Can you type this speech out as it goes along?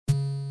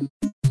Hello,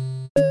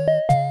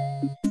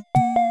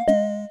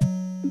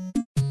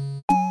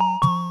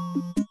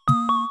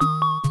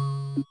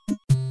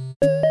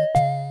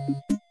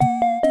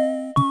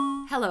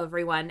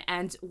 everyone,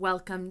 and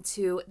welcome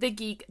to the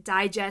Geek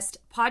Digest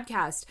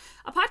podcast,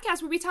 a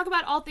podcast where we talk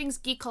about all things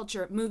geek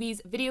culture,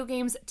 movies, video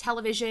games,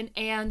 television,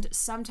 and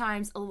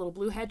sometimes a little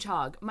blue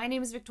hedgehog. My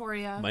name is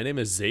Victoria. My name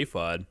is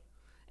Zaphod.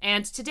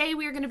 And today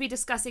we are going to be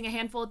discussing a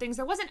handful of things.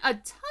 There wasn't a ton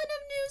of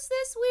news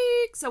this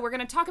week, so we're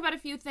going to talk about a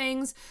few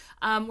things.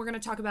 We're going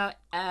to talk about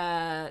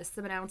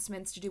some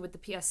announcements to do with the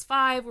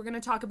PS5. We're going to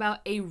talk about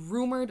a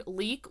rumored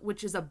leak,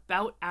 which is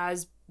about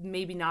as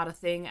maybe not a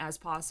thing as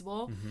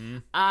possible.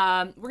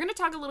 Mm-hmm. We're going to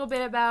talk a little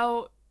bit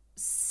about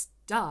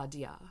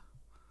Stadia.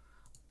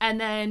 And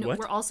then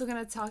we're also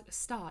going to talk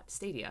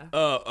Stadia.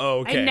 Oh,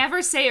 okay. I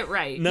never say it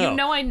right. No, you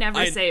know I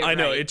never say it right. I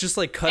know. It just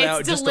like cut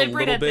out just a little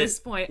bit. It's deliberate at this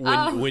point.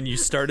 When you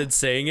started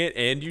saying it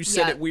and you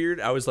said it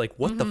weird, I was like,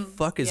 what the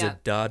fuck is a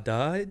da?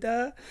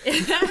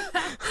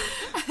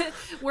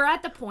 We're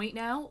at the point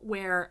now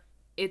where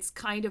it's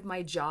kind of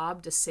my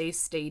job to say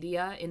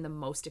Stadia in the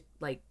most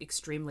like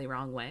extremely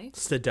wrong way.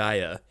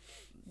 Stadia.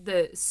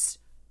 The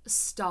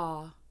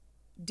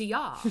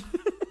Stadia.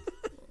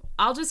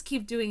 I'll just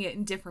keep doing it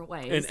in different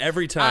ways. And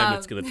every time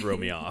it's going to throw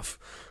me off.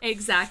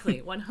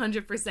 Exactly,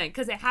 100%.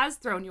 Because it has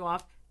thrown you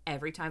off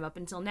every time up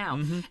until now.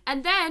 Mm-hmm.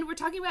 And then we're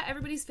talking about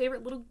everybody's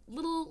favorite little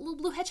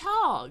blue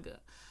hedgehog.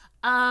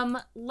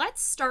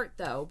 Let's start,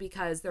 though,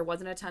 because there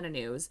wasn't a ton of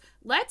news.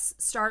 Let's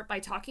start by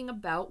talking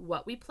about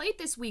what we played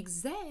this week.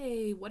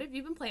 Zay, what have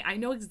you been playing? I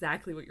know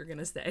exactly what you're going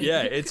to say.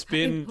 Yeah, it's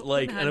been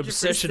like 100%. An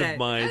obsession of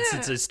mine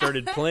since I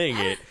started playing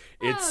it.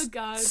 It's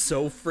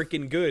so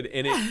freaking good.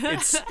 And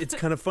it's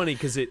kind of funny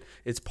because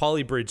it's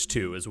Polybridge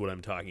 2 is what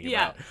I'm talking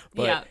about.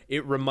 But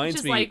it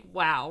reminds me. Like,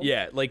 wow.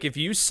 Yeah, like if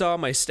you saw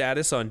my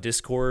status on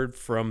Discord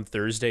from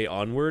Thursday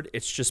onward,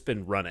 it's just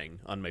been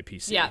running on my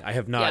PC. Yeah. I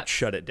have not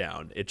shut it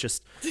down. It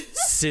just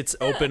sits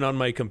open on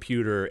my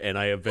computer, and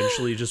I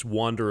eventually just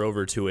wander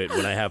over to it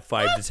when I have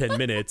 5 to 10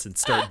 minutes and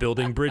start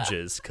building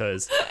bridges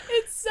because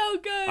it's so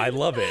good. I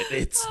love it.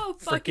 It's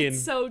freaking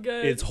so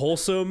good. It's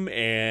wholesome,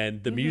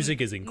 and the music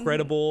is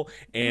incredible.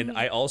 And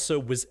I also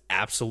was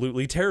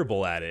absolutely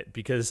terrible at it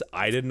because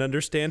I didn't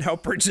understand how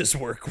bridges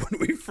work when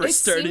we first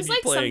started playing it. It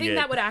seems like something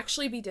that would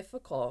actually be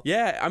difficult.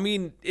 Yeah, I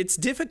mean, it's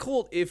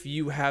difficult if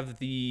you have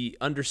the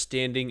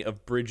understanding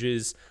of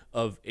bridges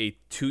of a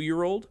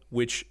 2-year-old,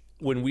 which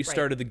when we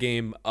started the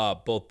game,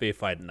 both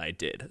Bayfight and I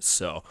did.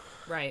 So,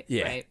 right.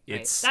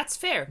 That's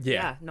fair.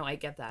 Yeah, no, I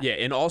get that. Yeah,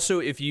 and also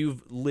if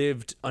you've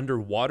lived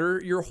underwater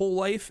your whole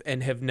life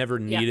and have never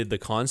needed the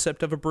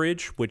concept of a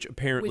bridge, which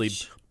apparently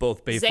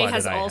both Bayfight and I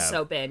have. Zay has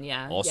also been,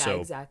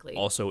 exactly.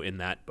 Also in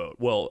that boat.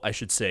 Well, I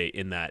should say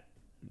in that,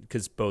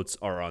 because boats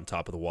are on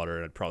top of the water,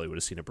 and I probably would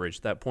have seen a bridge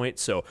at that point.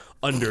 So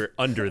under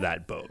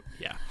that boat,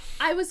 yeah.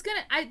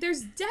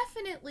 There's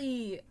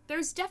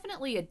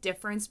definitely a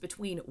difference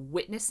between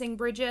witnessing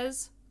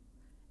bridges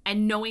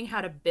and knowing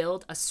how to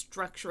build a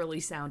structurally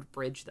sound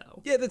bridge,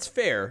 though. Yeah, that's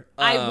fair.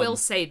 I will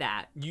say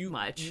that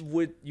much.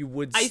 You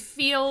would. I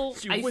feel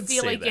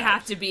like you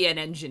have to be an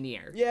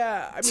engineer.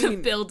 Yeah, to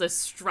build a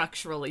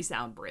structurally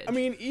sound bridge. I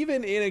mean,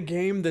 even in a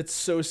game that's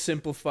so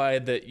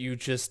simplified that you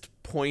just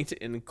point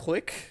and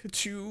click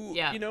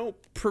to,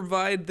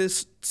 provide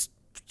this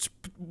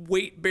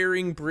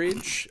weight-bearing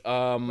bridge.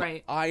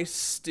 I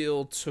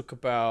still took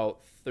about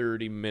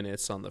 30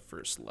 minutes on the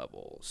first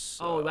level.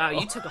 So. Oh, wow.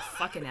 You took a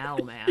fucking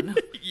L, man.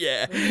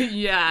 Yeah.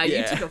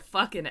 You took a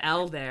fucking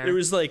L there.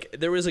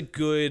 There was a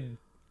good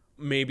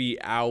maybe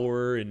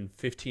hour and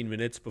 15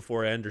 minutes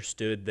before I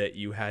understood that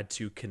you had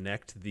to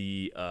connect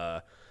the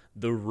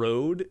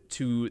road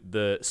to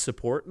the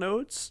support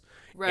nodes.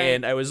 Right.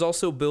 And I was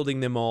also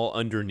building them all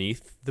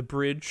underneath the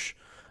bridge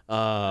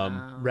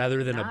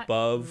rather than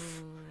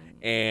above.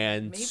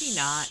 And maybe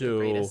not the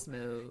greatest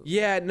move.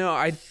 Yeah, no,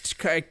 I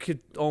could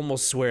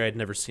almost swear I'd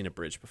never seen a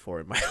bridge before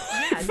in my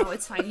life. Yeah, no,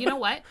 it's fine. You know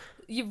what?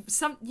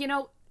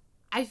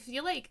 I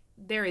feel like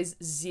there is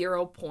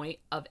 0 point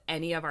of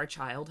any of our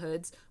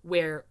childhoods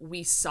where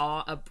we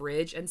saw a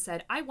bridge and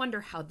said, I wonder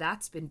how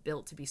that's been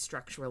built to be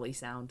structurally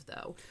sound,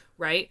 though,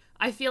 right?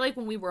 I feel like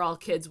when we were all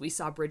kids, we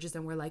saw bridges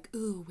and we're like,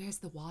 ooh, where's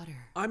the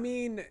water? I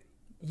mean,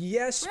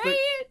 yes, right? But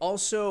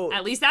also...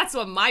 At least that's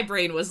what my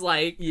brain was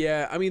like.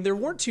 Yeah, I mean, there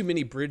weren't too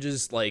many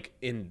bridges, like,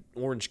 in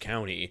Orange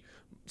County.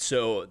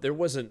 So there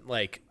wasn't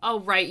like... Oh,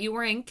 right. You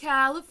were in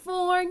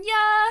California.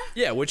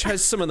 Yeah, which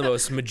has some of the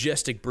most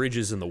majestic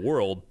bridges in the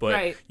world.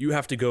 But you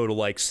have to go to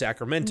like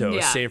Sacramento,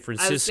 San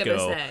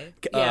Francisco,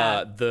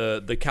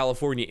 the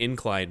California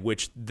Incline,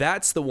 which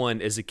that's the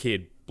one as a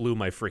kid blew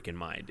my freaking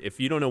mind. If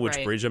you don't know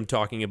which bridge I'm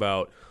talking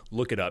about,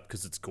 look it up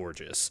because it's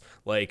gorgeous.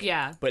 Like,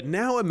 but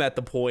now I'm at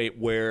the point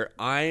where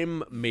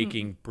I'm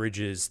making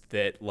bridges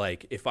that,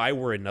 like, if I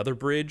were another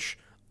bridge,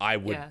 I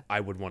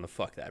would want to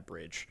fuck that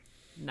bridge.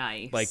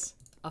 Nice. Like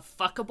a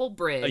fuckable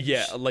bridge.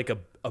 Like a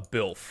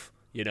BILF,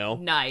 you know?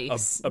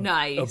 Nice. A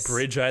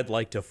bridge I'd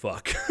like to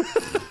fuck.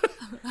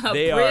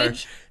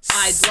 bridge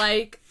I'd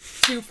like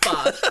to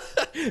fuck.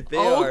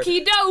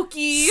 Okie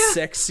dokie.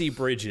 Sexy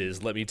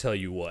bridges, let me tell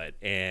you what.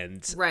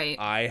 And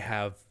I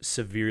have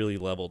severely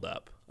leveled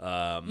up.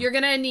 You're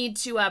going to need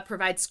to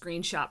provide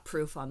screenshot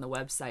proof on the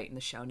website in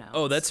the show notes.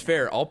 Oh, that's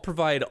fair. I'll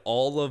provide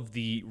all of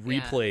the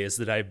replays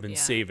that I've been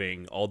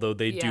saving, although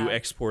they do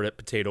export at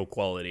potato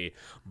quality.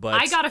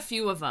 But I got a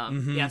few of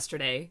them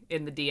yesterday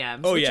in the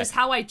DMs, which is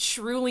how I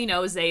truly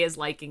know Zay is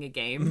liking a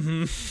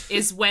game,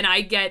 is when I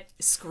get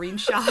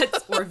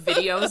screenshots or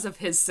videos of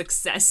his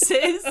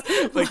successes.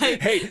 Like,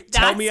 hey,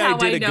 tell me I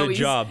did a good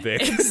job,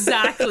 Vic.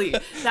 Exactly.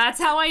 That's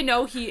how I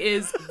know he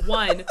is,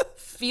 one,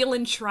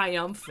 feeling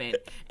triumphant,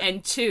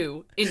 and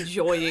two,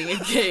 enjoying a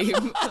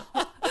game.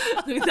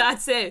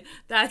 That's it.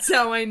 That's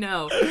how I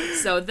know.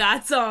 So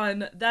that's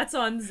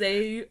on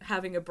Zay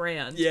having a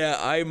brand. Yeah,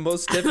 I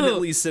most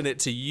definitely sent it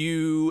to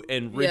you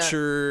and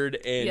Richard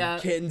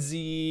and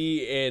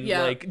Kenzie and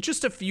like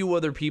just a few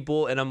other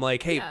people, and I'm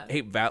like,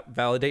 hey,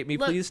 validate me,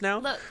 please now.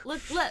 Look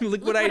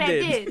what I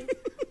did.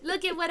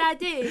 Look at what I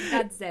did.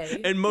 That's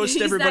Zay. And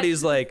most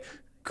everybody's like,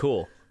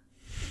 cool.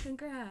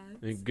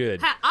 Congrats.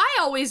 Good. I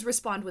always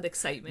respond with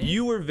excitement.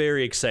 You were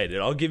very excited.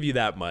 I'll give you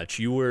that much.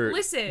 You were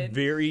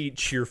very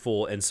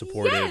cheerful and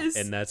supportive,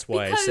 and that's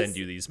why I send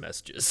you these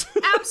messages.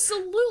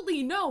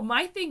 Absolutely. No,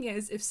 my thing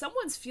is, if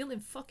someone's feeling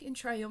fucking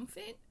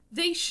triumphant,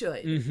 they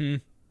should. Mm-hmm.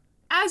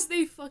 As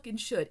they fucking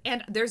should.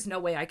 And there's no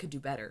way I could do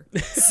better.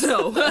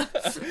 So,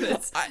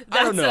 that's I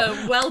don't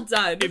know. Well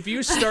done. If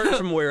you start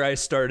from where I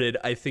started,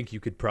 I think you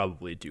could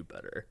probably do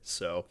better.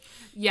 So.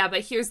 Yeah,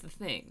 but here's the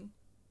thing.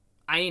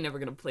 I ain't never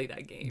gonna play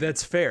that game.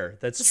 That's fair.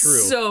 That's true.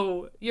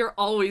 So you're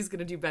always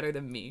gonna do better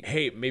than me.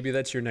 Hey, maybe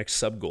that's your next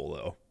sub goal,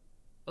 though.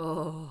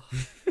 Oh.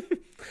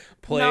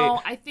 Play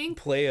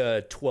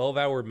a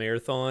 12-hour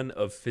marathon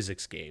of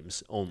physics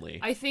games only.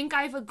 I think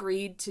I've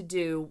agreed to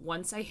do,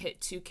 once I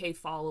hit 2K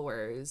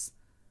followers,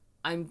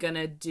 I'm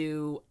gonna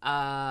do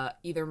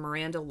either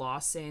Miranda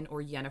Lawson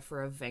or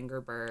Yennefer of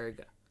Vengerberg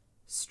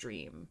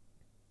stream.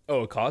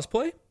 Oh, a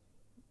cosplay?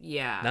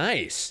 Yeah.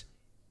 Nice.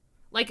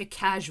 Like a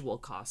casual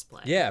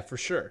cosplay. Yeah, for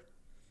sure.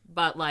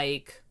 But,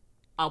 like,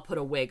 I'll put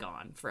a wig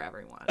on for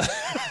everyone.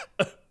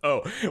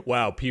 Oh,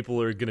 wow.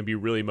 People are going to be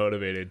really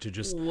motivated to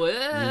just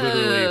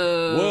literally,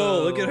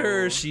 whoa, look at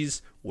her.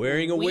 She's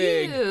wearing a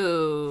wig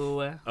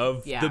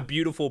of the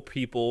beautiful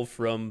people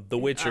from The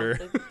Witcher.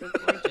 The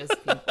gorgeous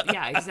people.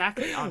 Yeah,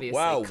 exactly, obviously.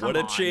 Wow, what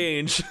a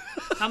change.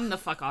 Come the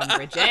fuck on,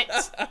 Bridget.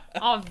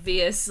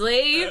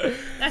 Obviously.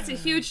 That's a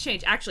huge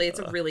change. Actually, it's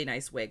a really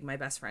nice wig. My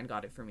best friend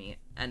got it for me,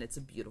 and it's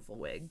a beautiful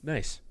wig.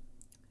 Nice.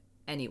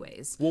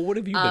 Anyways. Well, what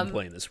have you been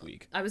playing this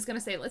week? I was going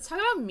to say, let's talk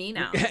about me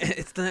now.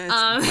 It's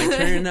my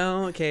turn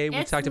now. Okay,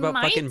 we talked about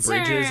fucking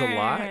bridges a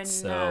lot,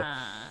 so...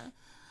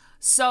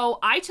 So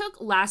I took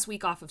last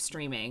week off of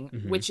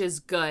streaming, which is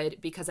good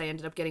because I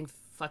ended up getting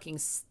fucking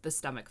the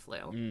stomach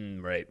flu.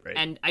 Right.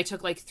 And I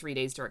took like 3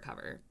 days to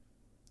recover.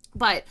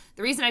 But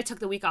the reason I took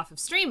the week off of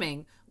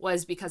streaming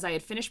was because I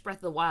had finished Breath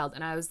of the Wild,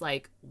 and I was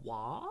like,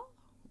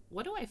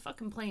 what do I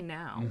fucking play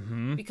now?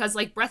 Because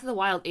like Breath of the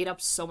Wild ate up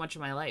so much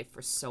of my life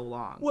for so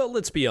long. Well,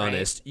 let's be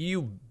honest.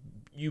 You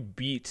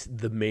beat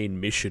the main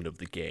mission of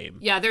the game.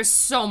 Yeah, there's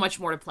so much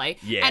more to play.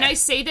 Yeah. And I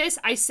say this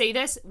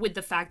with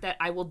the fact that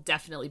I will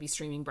definitely be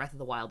streaming Breath of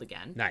the Wild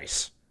again.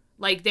 Nice.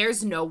 Like,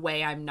 there's no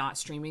way I'm not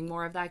streaming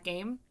more of that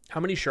game.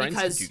 How many shrines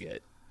did you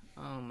get?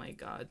 Oh my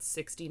god,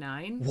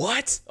 69.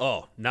 What?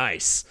 Oh,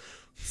 nice.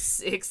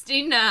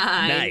 69.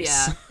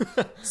 Nice.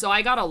 Yeah. So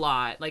I got a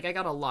lot. Like, I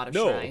got a lot of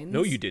shrines.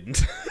 No, you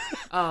didn't.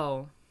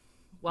 Oh.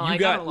 Well, you I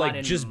got a lot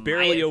like just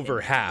barely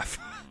over half.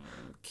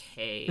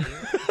 Okay.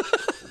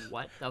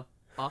 What the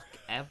fuck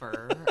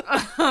ever.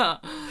 How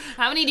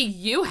many do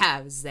you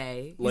have,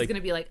 Zay? He's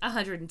gonna be like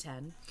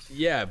 110.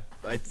 Yeah,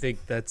 I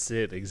think that's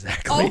it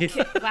exactly.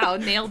 Okay. Wow,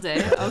 nailed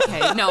it.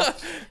 Okay. No.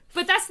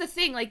 But that's the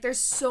thing, like there's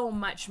so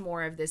much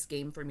more of this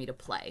game for me to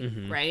play,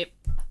 right?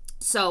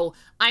 So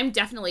I'm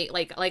definitely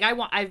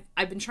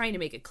I've been trying to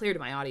make it clear to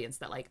my audience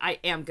that like I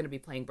am gonna be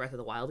playing Breath of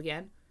the Wild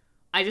again.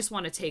 I just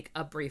want to take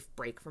a brief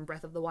break from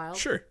Breath of the Wild.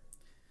 Sure.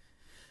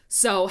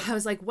 So I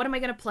was like, what am I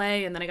going to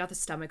play? And then I got the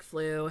stomach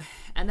flu.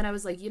 And then I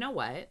was like, you know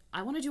what?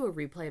 I want to do a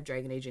replay of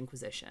Dragon Age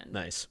Inquisition.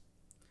 Nice.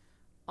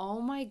 Oh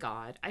my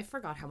god. I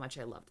forgot how much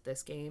I loved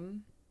this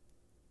game.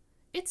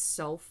 It's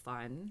so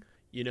fun.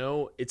 You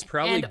know, it's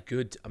probably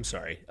good. I'm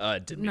sorry.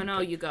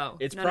 You go.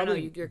 It's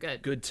probably you're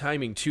good. Good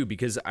timing, too,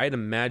 because I'd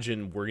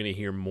imagine we're going to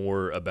hear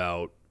more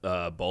about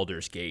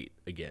Baldur's Gate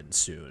again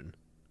soon,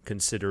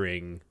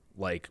 considering,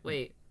 like...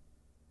 Wait.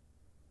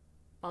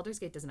 Baldur's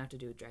Gate doesn't have to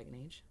do with Dragon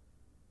Age.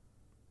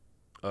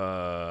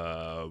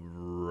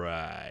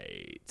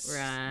 Right.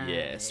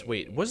 Yes.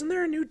 Wait, wasn't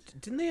there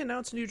didn't they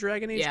announce a new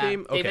Dragon Age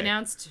game? Okay.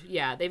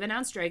 They've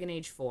announced Dragon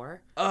Age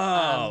 4.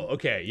 Oh,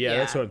 okay. Yeah,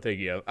 that's what I'm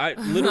thinking of. I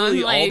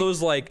literally all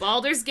those like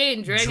Baldur's Gate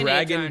and Dragon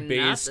Age are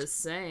not the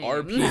same.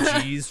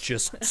 RPGs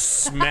just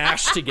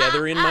smashed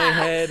together in my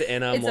head,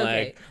 and I'm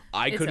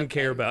I couldn't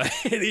care about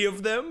any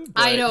of them.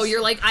 But... I know,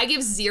 you're like, I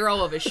give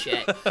zero of a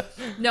shit.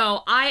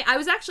 No, I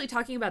was actually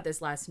talking about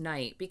this last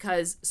night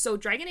because, so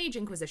Dragon Age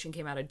Inquisition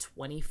came out in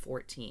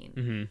 2014.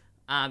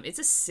 Mm-hmm. It's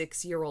a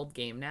 6-year-old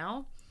game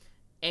now,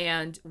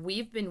 and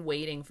we've been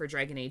waiting for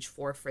Dragon Age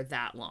 4 for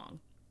that long.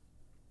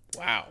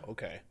 Wow,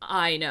 okay.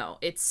 I know,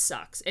 it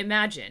sucks.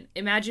 Imagine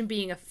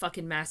being a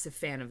fucking massive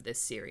fan of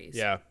this series.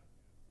 Yeah.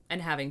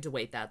 And having to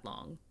wait that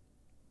long.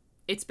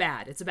 It's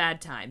bad. It's a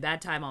bad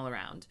time all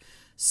around.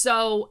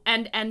 So,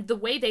 and the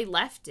way they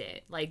left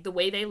it, like the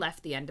way they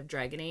left the end of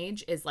Dragon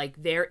Age is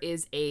like there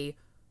is a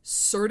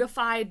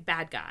certified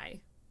bad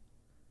guy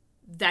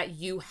that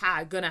you're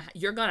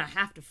gonna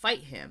have to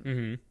fight him.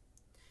 Mm-hmm.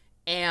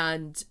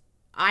 And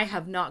I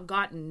have not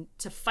gotten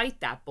to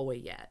fight that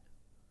boy yet.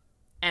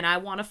 And I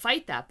want to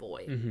fight that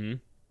boy. Mm-hmm.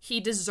 He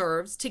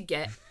deserves to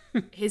get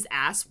his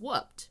ass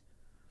whooped.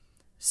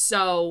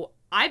 So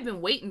I've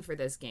been waiting for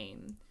this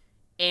game.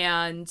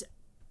 And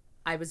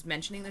I was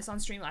mentioning this on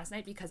stream last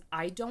night because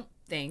I don't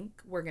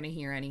think we're going to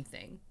hear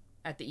anything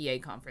at the EA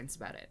conference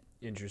about it.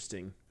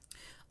 Interesting.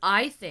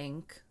 I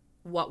think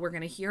what we're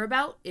going to hear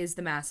about is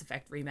the Mass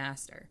Effect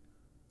remaster,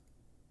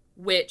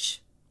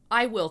 which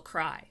I will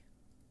cry.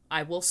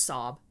 I will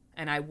sob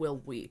and I will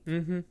weep.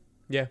 Mm-hmm.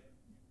 Yeah.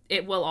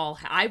 It will all...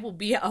 I will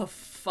be a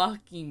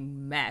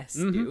fucking mess,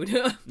 dude.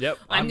 Yep.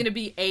 I'm going to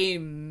be a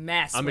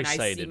mess when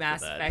I see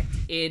Mass Effect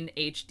in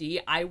HD.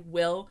 I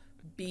will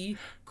be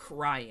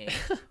crying.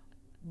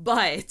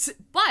 But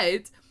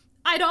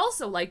I'd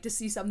also like to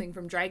see something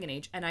from Dragon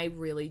Age, and I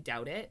really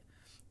doubt it.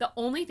 The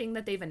only thing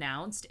that they've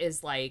announced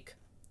is, like,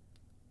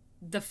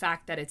 the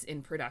fact that it's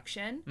in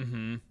production.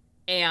 Mm-hmm.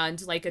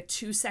 And, like, a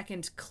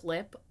 2-second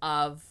clip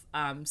of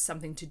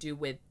something to do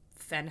with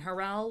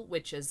Fenharel,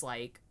 which is,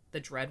 like,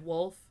 the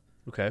Dreadwolf.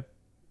 Okay.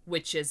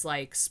 Which is,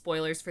 like,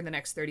 spoilers for the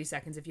next 30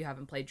 seconds if you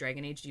haven't played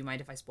Dragon Age. Do you mind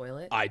if I spoil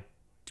it? I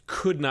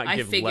could not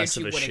give less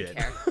of a shit.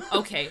 Care.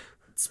 Okay.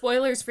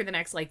 Spoilers for the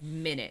next, like,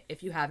 minute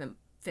if you haven't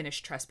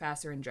finished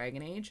Trespasser in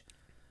Dragon Age.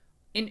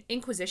 In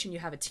Inquisition, you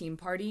have a team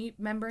party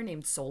member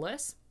named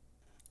Solus.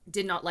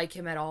 Did not like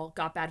him at all.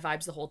 Got bad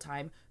vibes the whole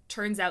time.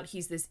 Turns out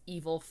he's this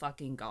evil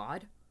fucking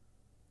god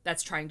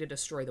that's trying to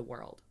destroy the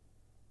world.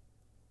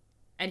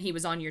 And he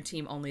was on your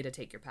team only to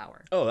take your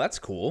power. Oh, that's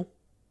cool.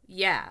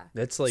 Yeah.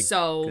 That's, like,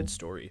 a good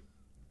story.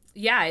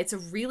 Yeah, it's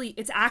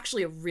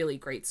actually a really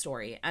great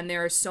story. And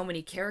there are so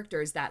many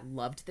characters that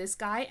loved this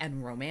guy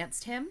and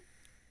romanced him.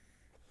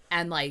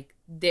 And, like,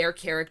 their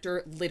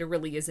character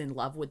literally is in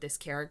love with this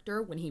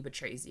character when he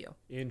betrays you.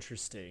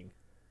 Interesting.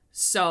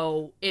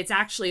 So it's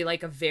actually,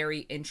 like, a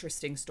very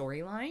interesting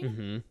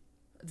storyline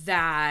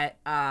that,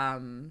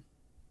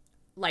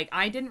 like,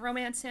 I didn't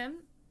romance him,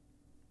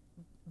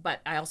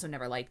 but I also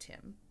never liked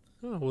him.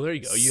 Oh, well, there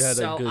you go. You had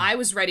a good... So I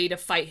was ready to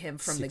fight him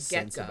from the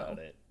get-go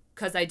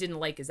because I didn't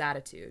like his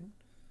attitude.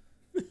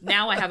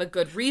 Now I have a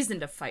good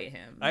reason to fight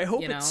him. I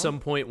hope at some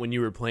point when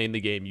you were playing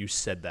the game, you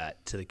said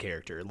that to the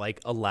character,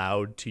 like,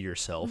 aloud to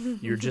yourself.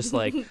 You're just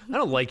like, I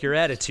don't like your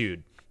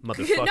attitude,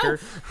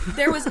 motherfucker.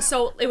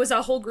 No, it was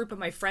a whole group of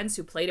my friends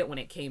who played it when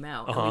it came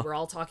out. And we were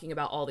all talking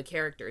about all the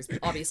characters,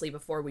 obviously,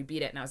 before we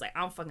beat it. And I was like,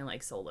 I don't fucking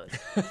like Solus.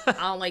 I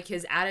don't like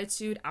his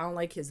attitude. I don't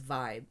like his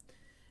vibe.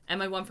 And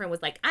my one friend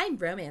was like, I'm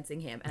romancing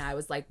him. And I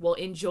was like, well,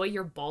 enjoy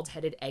your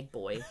bald-headed egg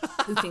boy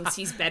who thinks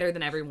he's better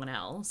than everyone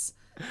else.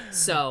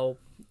 So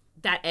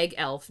that egg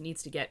elf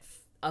needs to get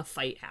a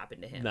fight happen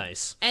to him.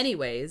 Nice.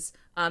 Anyways,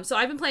 so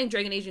I've been playing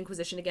Dragon Age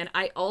Inquisition again.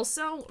 I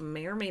also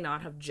may or may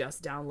not have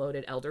just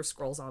downloaded Elder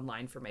Scrolls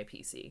Online for my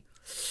PC.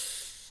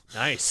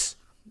 Nice.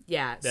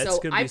 Yeah,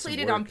 so I played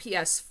it on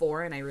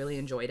PS4 and I really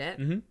enjoyed it.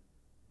 Mm-hmm.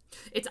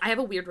 I have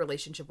a weird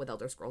relationship with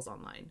Elder Scrolls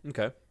Online.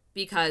 Okay.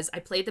 Because I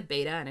played the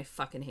beta and I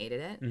fucking hated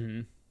it.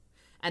 Mm-hmm.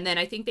 And then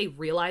I think they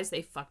realized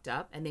they fucked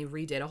up and they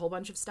redid a whole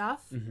bunch of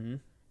stuff. Mm-hmm.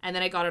 And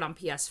then I got it on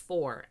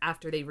PS4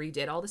 after they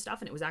redid all the stuff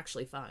and it was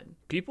actually fun.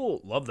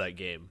 People love that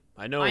game.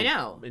 I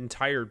know.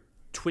 Entire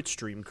Twitch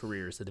stream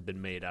careers that have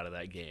been made out of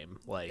that game.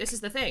 Like, this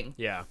is the thing.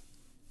 Yeah.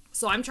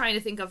 So I'm trying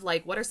to think of,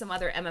 like, what are some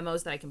other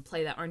MMOs that I can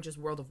play that aren't just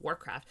World of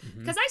Warcraft?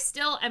 Because I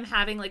still am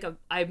having, like,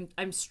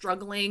 I'm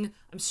struggling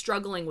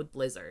with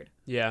Blizzard.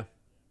 Yeah.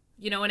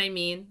 You know what I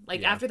mean?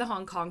 Like, after the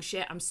Hong Kong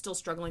shit, I'm still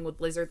struggling with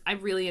Blizzard. I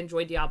really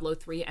enjoy Diablo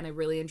 3, and I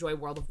really enjoy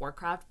World of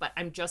Warcraft, but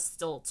I'm just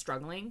still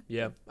struggling.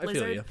 Yeah, I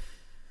feel you.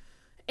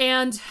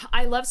 And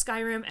I love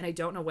Skyrim, and I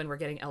don't know when we're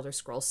getting Elder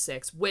Scrolls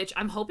 6, which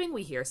I'm hoping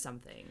we hear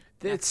something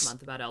next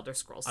month about Elder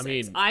Scrolls 6. I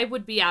mean, I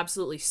would be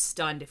absolutely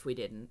stunned if we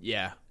didn't.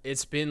 Yeah,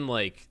 it's been,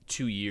 like,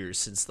 2 years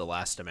since the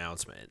last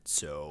announcement,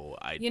 so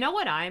You know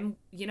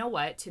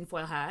what,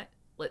 tinfoil hat?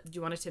 Do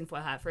you want a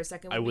tinfoil hat for a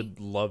second with I would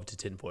love to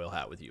tinfoil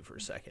hat with you for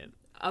a second.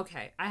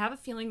 Okay, I have a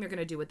feeling they're going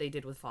to do what they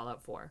did with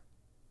Fallout 4.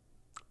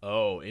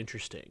 Oh,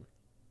 interesting.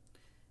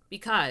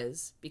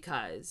 Because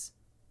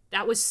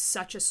that was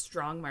such a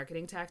strong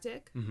marketing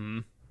tactic. Mm-hmm.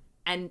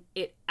 And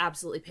it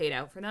absolutely paid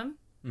out for them.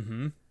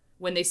 Mm-hmm.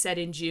 When they said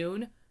in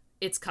June,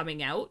 it's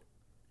coming out,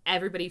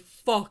 everybody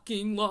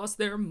fucking lost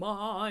their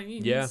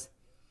minds. Yeah.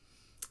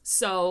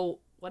 So,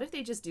 what if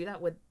they just do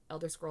that with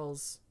Elder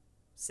Scrolls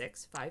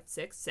 6, 5,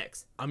 6,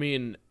 6. I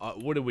mean,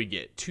 what did we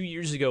get? 2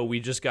 years ago, we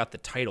just got the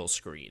title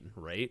screen,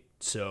 right?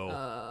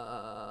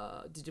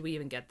 So, did we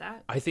even get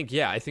that? I think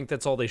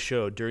that's all they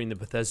showed during the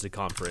Bethesda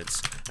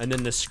conference. And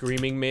then the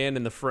screaming man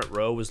in the front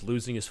row was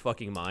losing his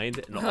fucking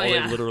mind, and all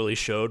they literally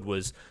showed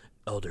was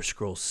Elder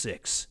Scrolls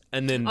 6.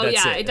 And then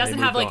that's it. It doesn't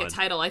have like a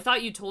title. I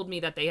thought you told me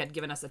that they had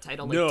given us a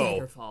title like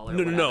Daggerfall or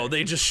whatever. No,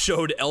 they just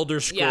showed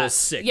Elder Scrolls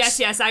 6.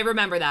 Yes, I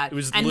remember that. It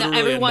was and literally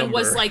everyone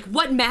was like,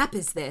 what map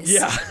is this?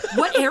 Yeah.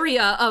 What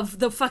area of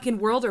the fucking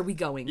world are we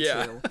going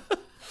to?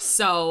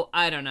 So,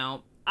 I don't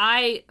know.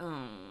 I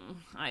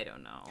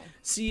don't know.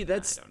 See,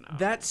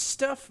 that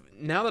stuff,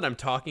 now that I'm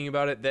talking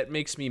about it, that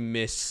makes me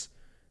miss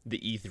the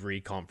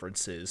E3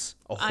 conferences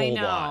a whole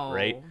lot,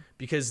 right?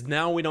 Because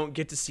now we don't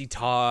get to see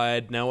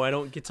Todd. Now I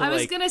don't get to, I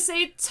was going to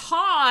say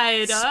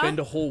Todd. Spend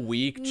a whole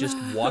week just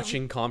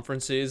watching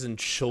conferences and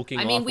choking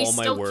off all my work. We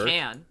still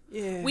can.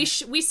 Yeah.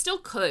 We still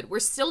could. We're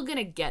still going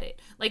to get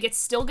it. Like, it's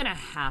still going to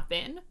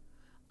happen.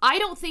 I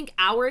don't think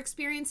our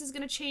experience is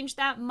going to change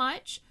that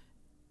much.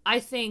 I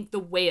think the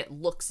way it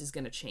looks is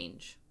going to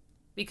change.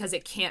 Because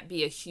it can't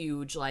be a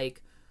huge,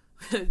 like,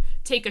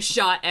 take a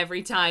shot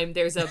every time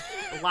there's a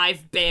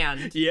live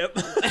band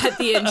at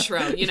the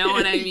intro, you know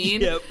what I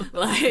mean?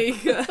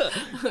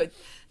 Like,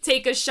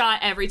 take a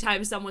shot every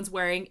time someone's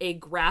wearing a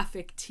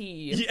graphic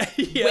tee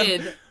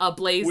with a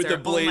blazer. With a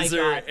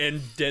blazer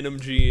and denim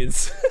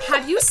jeans.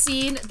 Have you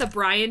seen the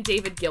Brian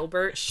David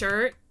Gilbert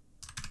shirt?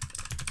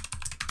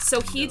 So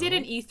he did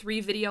an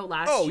E3 video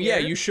last year. Oh, yeah,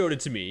 you showed it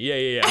to me.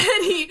 Yeah.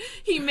 And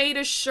he made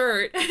a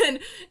shirt, and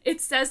it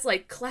says,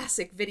 like,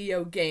 classic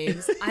video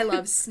games, I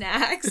love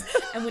snacks.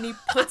 And when he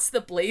puts the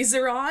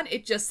blazer on,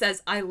 it just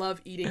says, I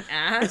love eating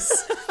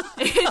ass.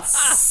 It's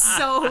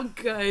so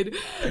good.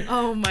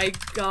 Oh, my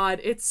God.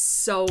 It's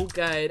so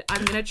good.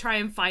 I'm going to try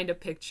and find a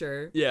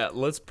picture. Yeah,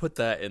 let's put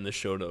that in the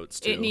show notes,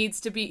 too. It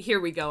needs to be... Here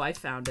we go. I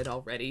found it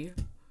already.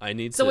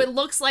 So it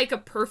looks like a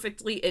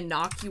perfectly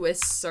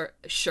innocuous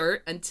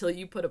shirt until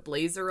you put a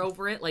blazer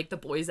over it, like the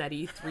boys at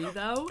E3,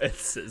 though. It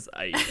says,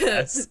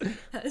 yes.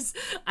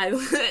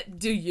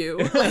 Do you?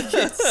 Like,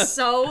 it's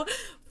so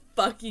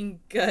fucking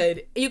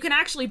good. You can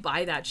actually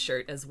buy that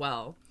shirt as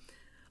well.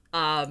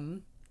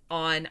 On,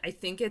 I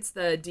think it's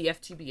the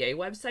DFTBA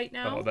website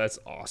now. Oh, that's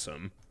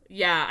awesome.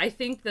 Yeah, I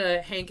think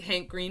the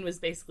Hank Green was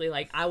basically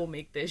like, I will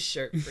make this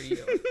shirt for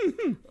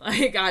you.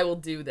 Like, I will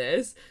do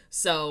this.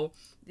 So...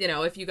 You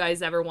know, if you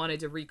guys ever wanted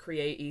to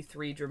recreate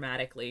E3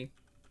 dramatically,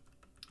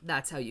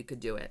 that's how you could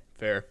do it.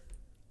 Fair.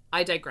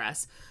 I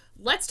digress.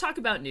 Let's talk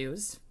about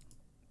news.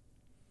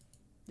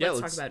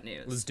 Let's talk about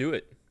news. Let's do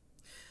it.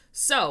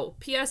 So,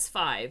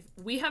 PS5,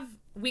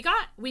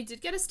 we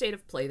did get a state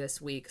of play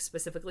this week,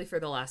 specifically for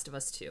The Last of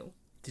Us 2.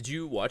 Did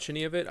you watch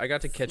any of it? I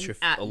got to catch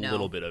a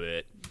little bit of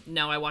it.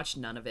 No, I watched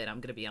none of it, I'm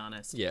going to be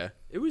honest. Yeah.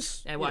 It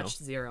was... I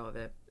watched zero of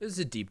it. It was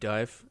a deep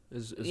dive,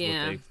 is what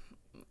they...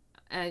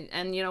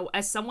 And you know,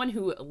 as someone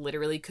who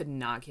literally could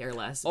not care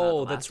less about The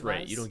Last that's of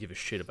right. Us, You don't give a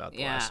shit about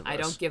The Last of Us. Yeah, I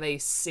don't give a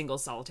single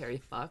solitary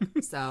fuck.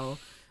 So,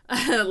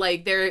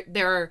 like,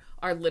 there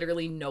are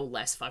literally no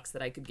less fucks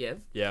that I could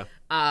give. Yeah.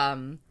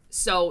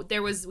 So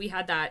we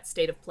had that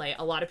state of play.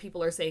 A lot of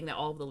people are saying that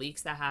all of the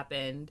leaks that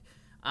happened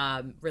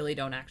really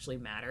don't actually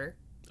matter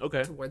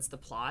towards the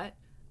plot.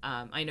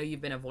 I know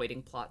you've been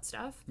avoiding plot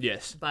stuff.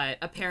 Yes. But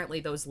apparently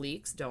those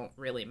leaks don't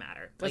really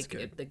matter. That's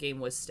good. The game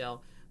was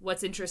still...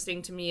 What's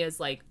interesting to me is,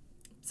 like,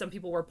 some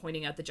people were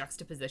pointing out the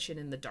juxtaposition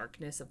in the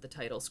darkness of the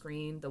title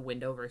screen, the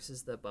window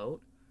versus the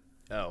boat.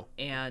 Oh.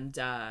 And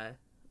I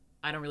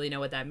don't really know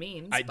what that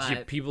means.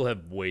 But people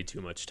have way too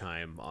much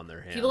time on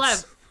their hands. People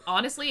have...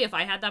 Honestly, if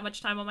I had that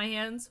much time on my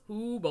hands,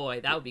 oh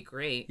boy, that would be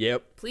great.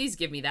 Yep. Please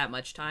give me that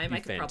much time. I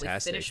could probably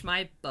finish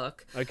my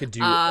book. I could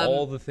do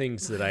all the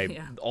things that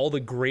all the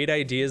great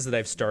ideas that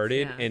I've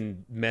started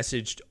and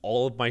messaged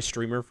all of my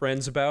streamer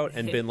friends about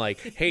and been like,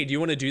 hey, do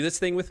you want to do this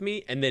thing with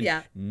me? And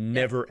then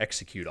never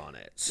execute on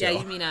it. So. Yeah,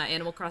 you mean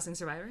Animal Crossing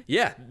Survivor?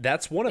 Yeah,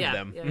 that's one of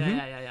them.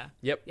 Yeah.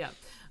 Yep. Yeah.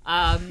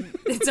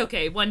 It's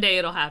okay. One day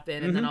it'll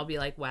happen, and then I'll be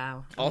like, "Wow!"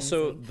 Amazing.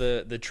 Also,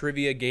 the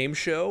trivia game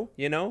show,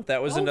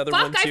 that was another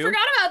one too. I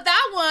forgot about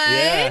that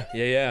one.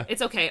 Yeah.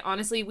 It's okay.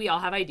 Honestly, we all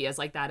have ideas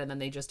like that, and then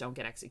they just don't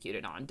get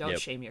executed on. Don't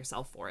shame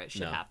yourself for it.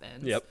 Shit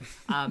happens. Yep.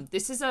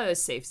 This is a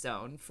safe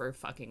zone for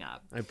fucking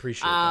up. I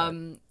appreciate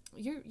that.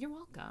 You're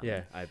welcome.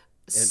 Yeah. And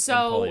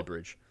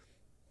Polybridge.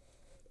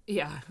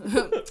 Yeah.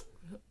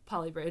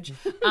 Polybridge.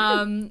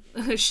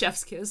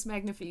 Chef's kiss,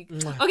 magnifique.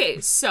 Okay,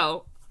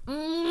 so.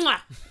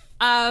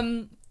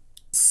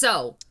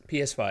 So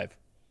PS5.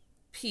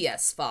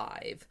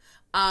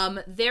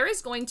 There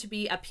is going to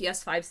be a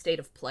PS5 State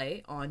of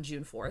Play on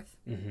June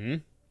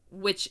 4th,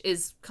 which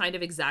is kind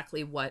of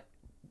exactly what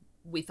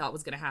we thought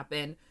was going to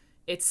happen.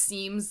 It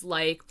seems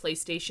like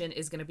PlayStation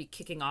is going to be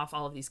kicking off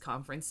all of these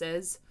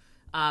conferences,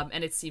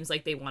 and it seems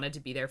like they wanted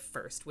to be there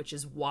first, which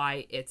is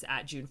why it's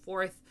at June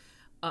 4th.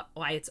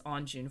 why it's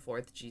on June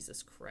 4th.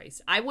 Jesus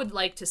Christ. I would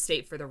like to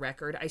state for the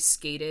record, I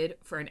skated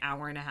for an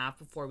hour and a half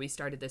before we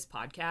started this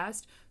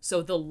podcast.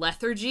 So the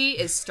lethargy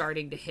is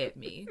starting to hit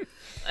me.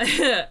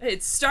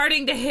 It's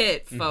starting to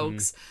hit,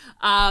 folks.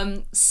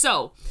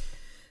 So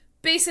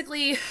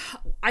basically,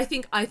 I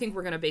think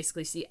we're going to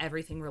basically see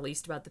everything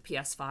released about the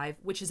PS5,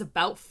 which is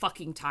about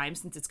fucking time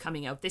since it's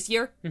coming out this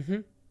year.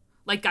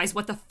 Like, guys,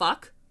 what the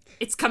fuck?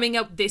 It's coming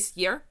out this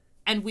year,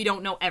 and we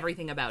don't know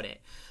everything about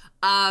it.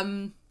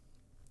 I'm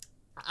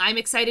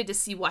excited to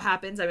see what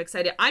happens. I'm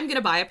excited. I'm going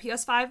to buy a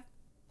PS5.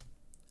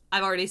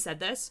 I've already said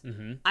this.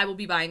 I will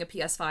be buying a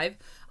PS5.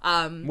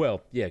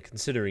 Well, yeah,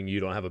 considering you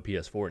don't have a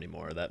PS4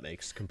 anymore, that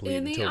makes complete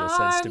and total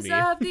sense to me. In the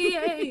arms of the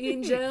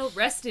angel.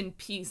 Rest in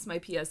peace, my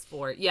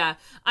PS4. Yeah,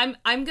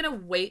 I'm gonna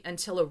wait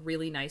until a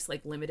really nice,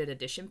 like, limited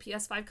edition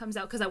PS5 comes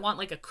out, because I want,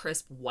 like, a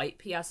crisp white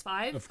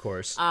PS5. Of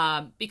course.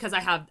 Because I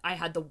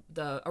had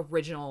the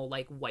original,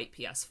 like, white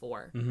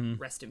PS4.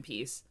 Rest in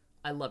peace.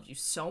 I loved you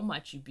so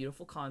much, you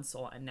beautiful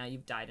console, and now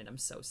you've died, and I'm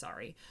so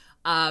sorry.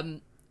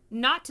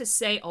 Not to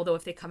say, although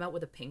if they come out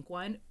with a pink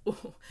one,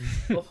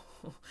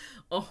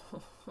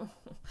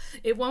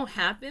 it won't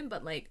happen,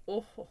 but like,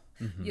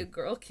 your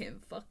girl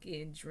can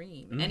fucking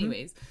dream.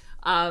 Anyways,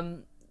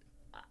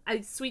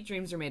 sweet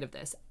dreams are made of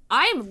this.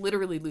 I am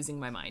literally losing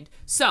my mind.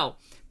 So,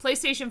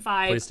 PlayStation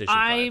 5,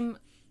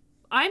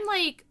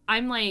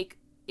 I'm like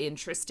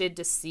interested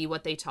to see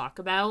what they talk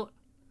about.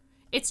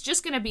 It's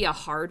just going to be a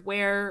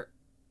hardware.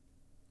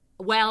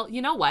 Well,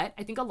 you know what?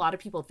 I think a lot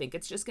of people think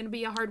it's just going to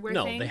be a hardware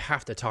thing. No, they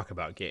have to talk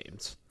about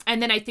games. And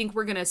then I think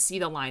we're going to see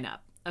the lineup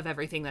of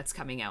everything that's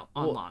coming out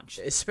on launch.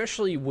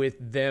 Especially with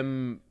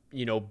them,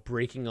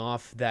 breaking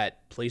off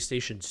that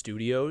PlayStation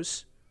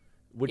Studios,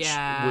 which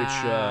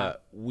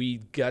we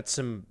got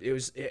some.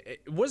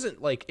 It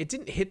wasn't like, it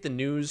didn't hit the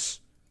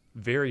news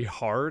very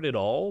hard at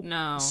all.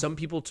 No. Some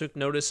people took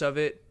notice of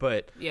it,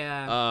 but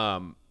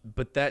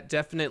but that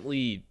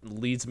definitely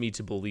leads me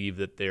to believe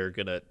that they're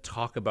going to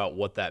talk about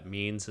what that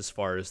means as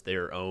far as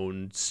their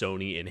own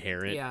Sony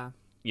inherent,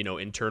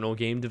 internal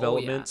game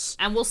developments.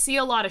 And we'll see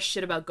a lot of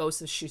shit about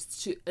Ghost of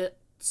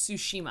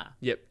Tsushima.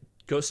 Yep.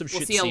 Ghost of Shitsima.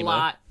 We'll see a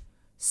lot.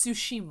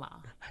 Tsushima.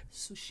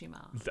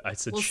 I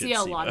said we'll Shitsima. See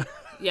a lot.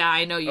 Yeah,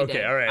 I know you did.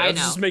 Okay, all right. I was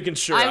just making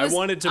sure. I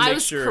wanted to make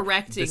sure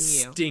correcting the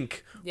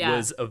stink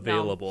was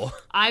available. No,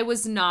 I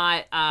was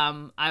not.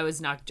 I was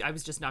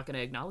just not going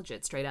to acknowledge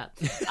it straight up.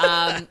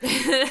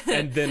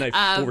 And then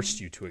I forced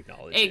you to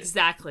acknowledge it.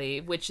 Exactly,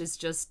 which is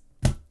just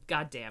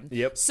goddamn.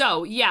 Yep.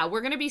 So yeah,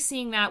 we're gonna be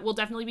seeing that. We'll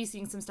definitely be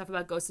seeing some stuff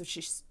about Ghost of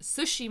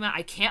Tsushima.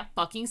 I can't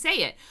fucking say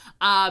it.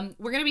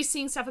 We're gonna be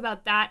seeing stuff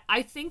about that.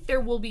 I think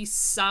there will be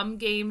some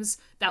games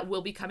that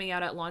will be coming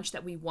out at launch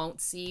that we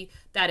won't see.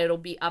 That it'll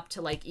be up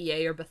to like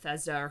EA or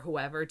Bethesda or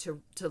whoever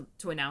to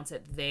announce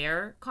at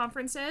their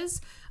conferences.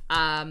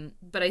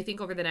 But I think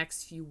over the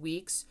next few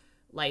weeks,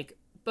 like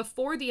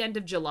before the end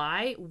of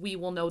July, we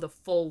will know the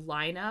full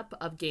lineup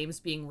of games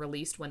being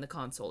released when the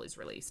console is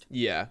released.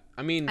 Yeah,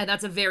 I mean... And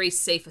that's a very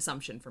safe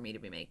assumption for me to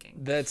be making.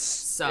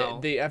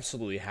 They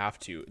absolutely have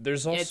to.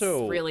 There's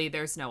also...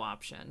 there's no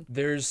option.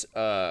 There's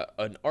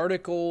an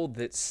article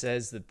that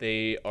says that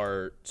they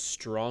are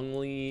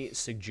strongly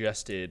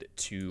suggested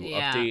to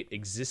update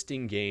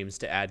existing games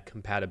to add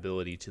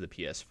compatibility to the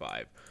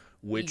PS5.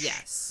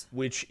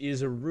 Which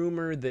is a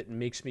rumor that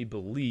makes me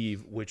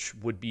believe, which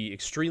would be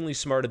extremely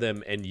smart of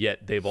them, and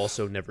yet they've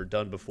also never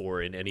done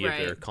before in any of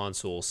their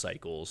console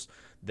cycles,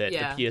 that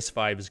the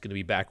PS5 is going to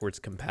be backwards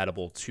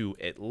compatible to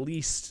at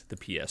least the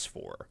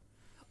PS4.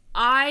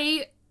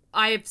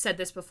 I've said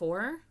this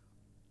before.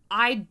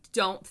 I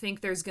don't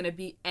think there's going to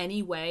be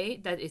any way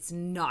that it's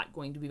not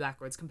going to be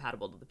backwards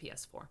compatible to the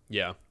PS4.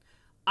 Yeah.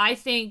 I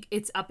think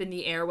it's up in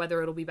the air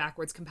whether it'll be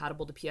backwards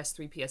compatible to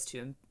PS3,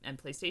 PS2,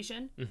 and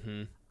PlayStation.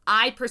 Mm-hmm.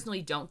 I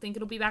personally don't think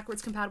it'll be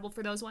backwards compatible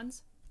for those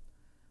ones,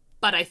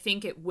 but I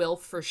think it will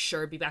for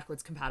sure be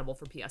backwards compatible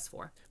for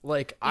PS4.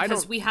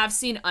 Because we have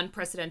seen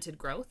unprecedented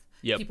growth.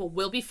 Yep. People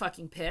will be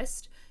fucking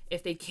pissed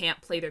if they can't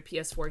play their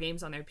PS4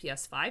 games on their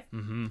PS5.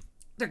 Mm-hmm.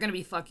 They're going to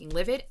be fucking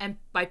livid, and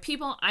by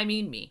people, I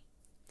mean me.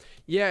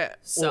 Yeah,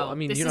 so, I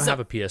mean, you don't have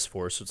a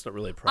PS4, so it's not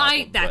really a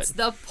problem. That's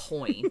the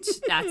point.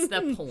 That's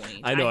the point.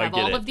 I have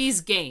all of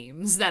these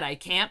games that I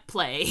can't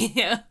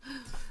play.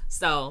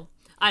 So...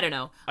 I don't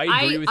know. I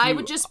agree with you. I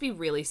would just be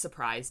really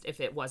surprised if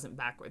it wasn't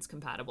backwards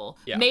compatible.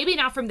 Yeah. Maybe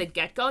not from the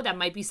get-go. That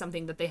might be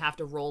something that they have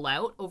to roll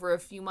out over a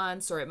few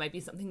months, or it might be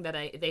something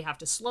that they have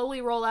to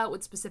slowly roll out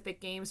with specific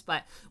games.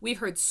 But we've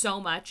heard so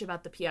much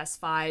about the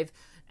PS5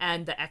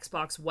 and the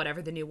Xbox,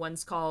 whatever the new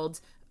one's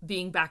called,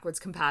 being backwards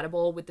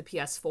compatible with the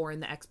PS4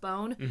 and the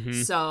Xbone.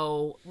 Mm-hmm.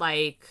 So,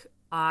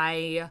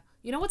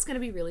 you know what's going to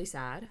be really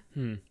sad?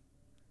 When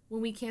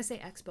we can't say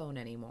Xbone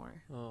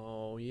anymore.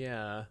 Oh,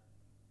 yeah.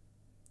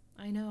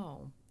 I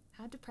know.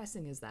 How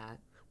depressing is that?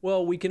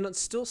 Well, we can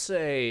still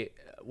say...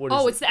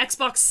 it's the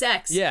Xbox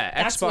Sex. Yeah,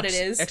 that's what it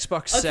is.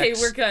 Xbox Sex. Okay,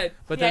 we're good.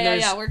 But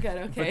we're good.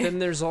 Okay. But then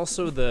there's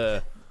also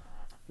the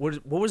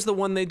What was the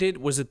one they did?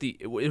 Was it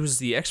it was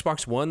the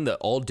Xbox One, the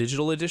all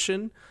digital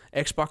edition?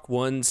 Xbox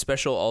One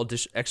special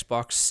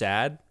Xbox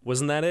sad?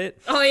 Wasn't that it?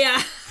 Oh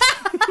yeah.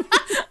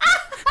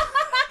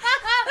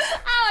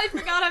 I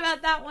forgot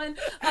about that one.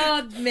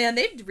 Oh man,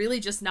 they've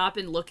really just not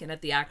been looking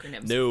at the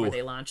acronyms before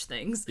they launch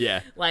things. Yeah.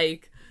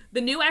 Like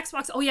the new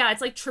Xbox. Oh yeah, it's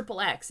like triple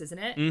X, isn't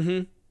it?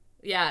 Mm-hmm.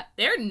 Yeah,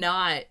 they're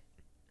not.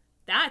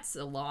 That's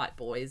a lot,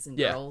 boys and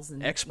girls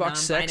and Xbox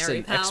sex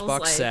and pals.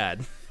 Xbox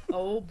sad.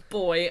 Oh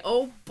boy,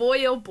 oh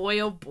boy, oh boy,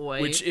 oh boy.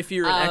 Which, if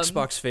you're an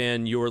Xbox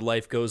fan, your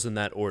life goes in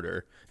that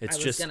order. It's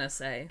just gonna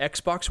say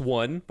Xbox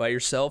One by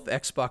yourself,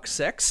 Xbox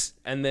sex,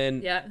 and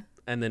then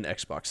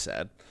Xbox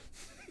sad.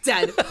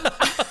 Dead.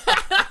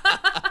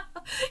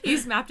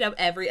 He's mapped out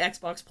every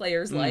Xbox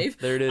player's life.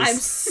 There it is. I'm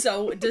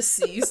so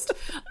deceased.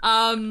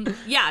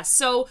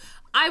 So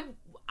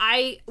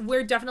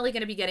we're definitely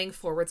going to be getting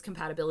forwards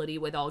compatibility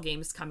with all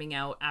games coming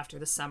out after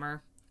the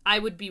summer. I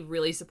would be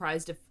really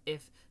surprised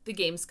if the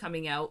games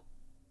coming out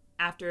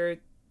after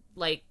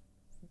like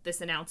this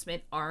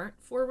announcement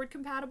aren't forward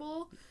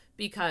compatible,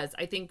 because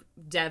I think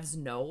devs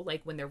know,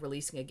 like, when they're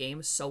releasing a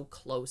game so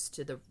close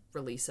to the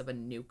release of a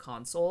new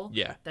console,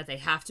 that they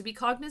have to be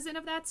cognizant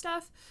of that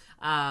stuff.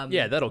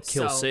 That'll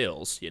kill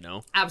sales,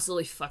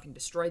 Absolutely fucking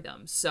destroy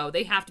them. So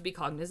they have to be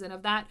cognizant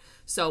of that.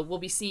 So we'll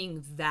be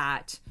seeing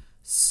that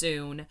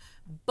soon.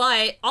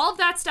 But all of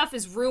that stuff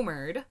is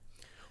rumored.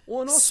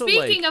 Well, and also,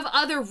 speaking of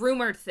other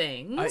rumored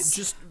things,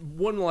 just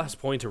one last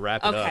point to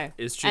wrap it up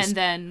is just, and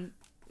then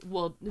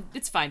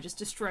it's fine. Just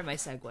destroy my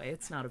segue.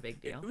 It's not a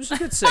big deal. It was a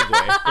good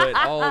segue, but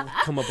I'll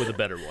come up with a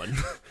better one.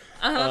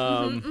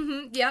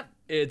 Yep.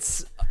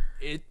 It's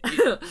with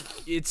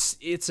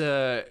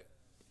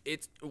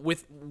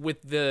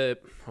the,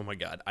 oh my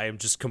god, I am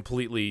just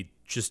completely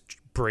just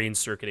brain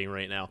circuiting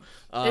right now.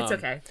 It's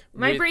okay.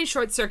 My brain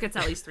short circuits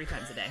at least 3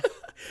 times a day.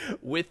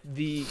 With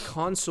the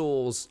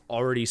consoles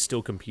already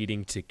still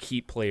competing to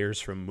keep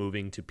players from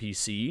moving to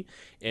PC,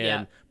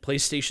 and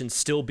PlayStation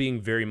still being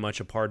very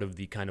much a part of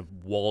the kind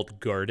of walled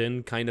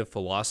garden kind of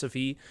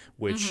philosophy,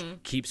 which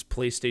keeps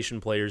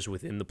PlayStation players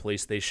within the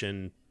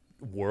PlayStation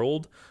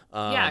world.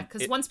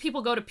 Because once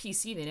people go to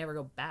PC, they never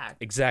go back.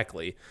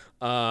 Exactly.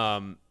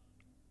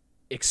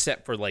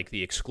 Except for like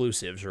the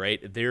exclusives,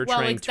 right? They're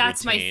trying to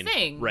that's retain, my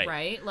thing,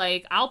 right?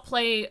 Like, I'll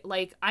play,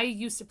 like, I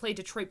used to play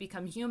Detroit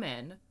Become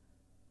Human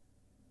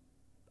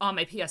on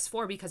my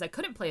PS4 because I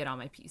couldn't play it on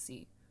my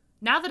PC.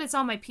 Now that it's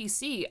on my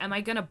PC, am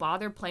I gonna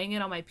bother playing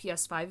it on my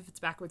PS5 if it's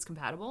backwards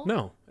compatible?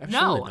 No,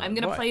 absolutely not. I'm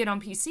gonna play it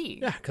on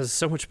PC. Yeah, because it's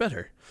so much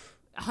better.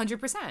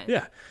 100%.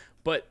 Yeah,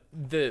 but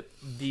the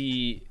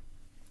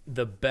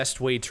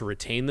best way to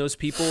retain those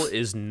people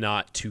is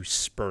not to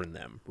spurn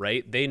them,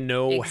 right? They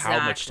know how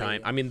much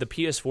time. I mean, the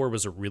PS4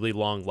 was a really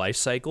long life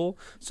cycle,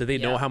 so they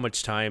know how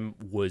much time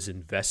was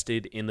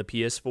invested in the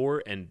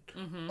PS4, and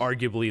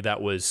arguably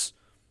that was,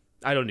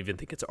 I don't even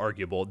think it's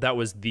arguable, that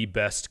was the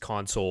best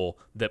console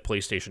that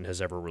PlayStation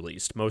has ever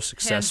released. Most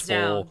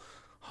successful,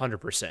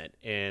 100%.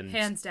 And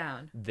hands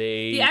down.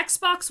 The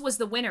Xbox was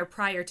the winner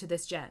prior to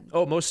this gen.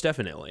 Oh, most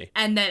definitely.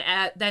 And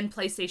then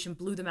PlayStation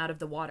blew them out of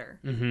the water.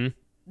 Mm-hmm.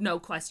 No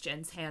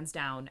questions, hands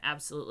down,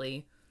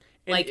 absolutely.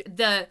 And like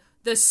the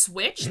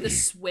switch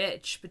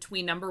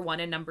between number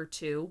 1 and number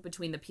 2,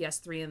 between the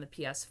PS3 and the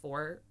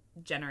PS4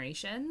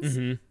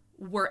 generations,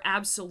 were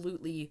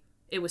absolutely,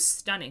 it was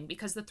stunning,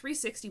 because the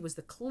 360 was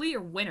the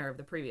clear winner of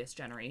the previous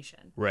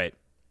generation. Right.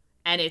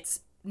 And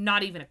it's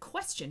not even a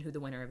question who the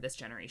winner of this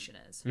generation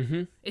is.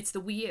 Mm-hmm. It's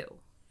the Wii U.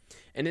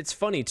 And it's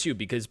funny too,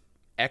 because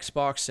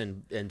Xbox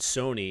and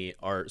Sony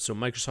so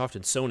Microsoft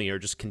and Sony are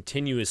just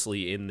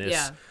continuously in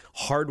this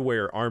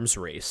hardware arms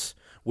race,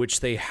 which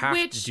they have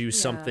to do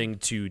something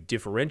to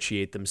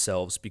differentiate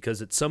themselves,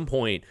 because at some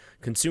point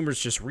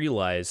consumers just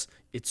realize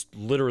it's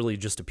literally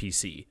just a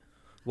PC.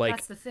 Like,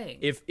 that's the thing.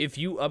 If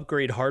you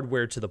upgrade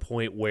hardware to the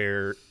point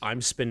where I'm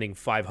spending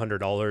 $500,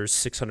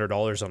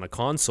 $600 on a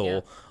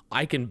console,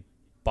 I can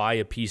buy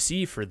a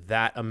PC for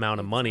that amount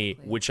of money,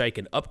 which I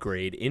can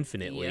upgrade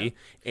infinitely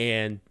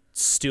and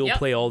still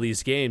play all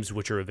these games,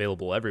 which are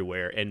available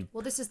everywhere. And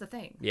well, this is the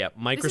thing. Yeah,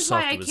 Microsoft. This is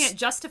why I can't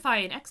justify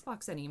an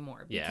Xbox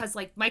anymore, because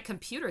like my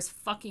computer is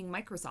fucking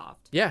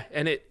Microsoft. Yeah,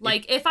 and if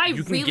I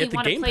really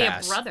want to play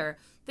a brother,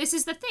 this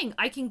is the thing.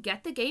 I can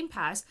get the Game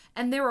Pass,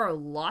 and there are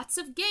lots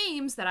of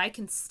games that I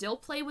can still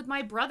play with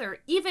my brother,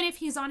 even if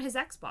he's on his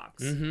Xbox.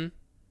 Mm-hmm.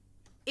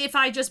 If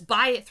I just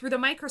buy it through the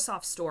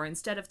Microsoft Store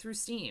instead of through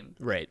Steam.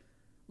 Right.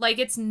 Like,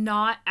 it's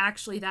not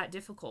actually that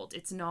difficult.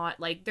 It's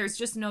not, like, there's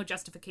just no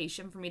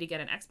justification for me to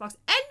get an Xbox.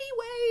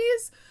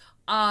 Anyways,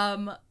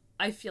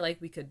 I feel like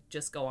we could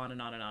just go on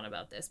and on and on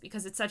about this,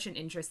 because it's such an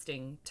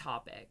interesting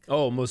topic.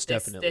 Oh, most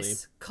definitely.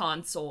 This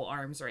console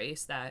arms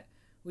race that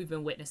we've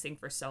been witnessing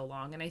for so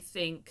long. And I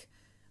think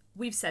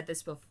we've said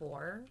this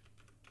before.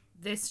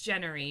 This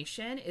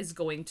generation is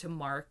going to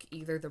mark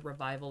either the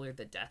revival or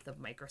the death of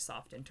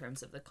Microsoft in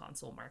terms of the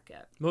console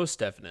market. Most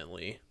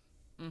definitely.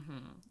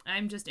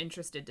 I'm just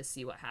interested to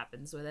see what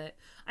happens with it.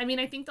 I mean,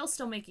 I think they'll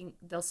still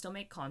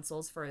make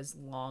consoles for as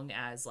long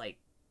as like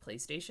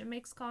PlayStation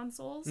makes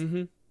consoles.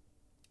 Mm-hmm.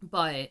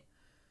 But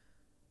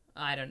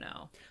I don't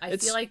know. I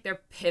feel like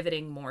they're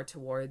pivoting more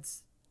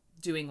towards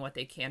doing what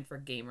they can for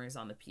gamers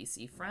on the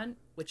PC front,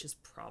 which is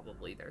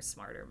probably their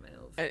smarter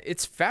move.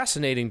 It's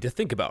fascinating to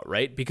think about,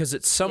 right? Because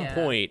at some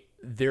point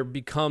there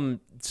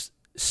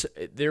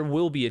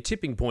will be a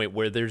tipping point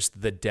where there's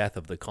the death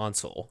of the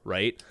console,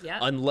 right? Yeah.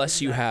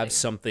 Unless you have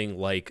something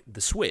like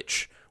the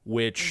Switch,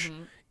 which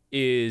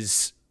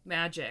is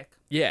magic.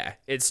 Yeah,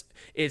 it's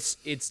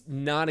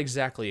not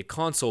exactly a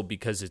console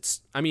because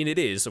it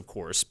is, of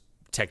course,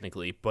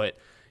 technically, but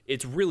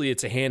it's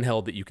a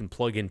handheld that you can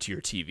plug into your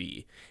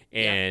TV,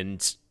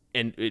 and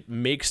it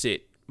makes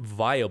it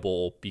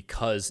viable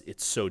because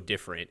it's so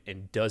different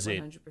and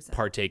doesn't 100%.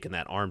 Partake in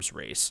that arms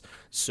race.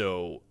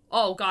 So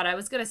oh god, I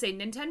was gonna say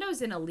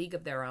Nintendo's in a league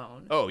of their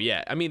own. Oh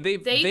yeah, I mean they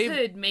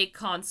could make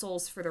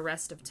consoles for the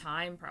rest of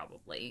time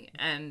probably,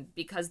 and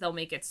because they'll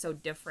make it so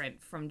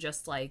different from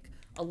just like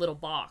a little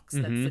box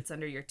that fits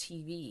under your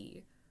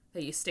TV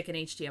that you stick an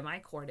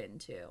HDMI cord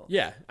into.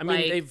 Yeah, I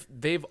mean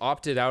they've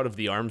opted out of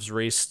the arms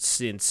race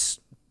since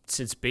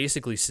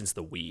basically since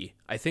the Wii.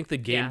 I think the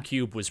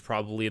GameCube was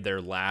probably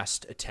their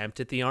last attempt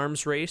at the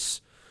arms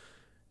race,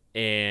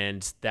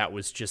 and that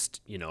was just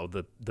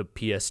the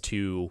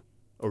PS2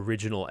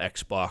 original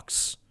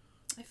Xbox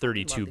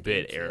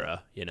 32-bit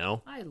era.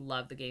 I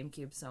love the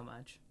GameCube so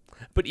much.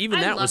 But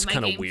even that was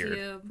kind of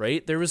weird,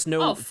 right? There was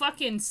no... Oh,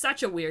 fucking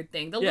such a weird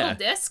thing. The little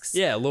discs.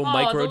 Yeah, little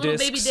micro discs. The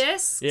little baby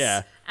discs.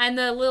 Yeah. And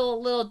the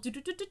little...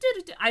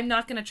 I'm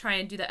not going to try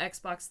and do the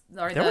Xbox...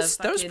 Or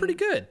that was pretty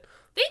good.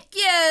 Thank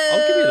you!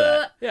 I'll give you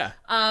that. Yeah.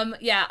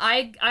 Yeah,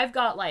 I've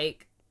got,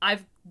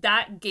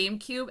 that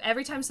GameCube...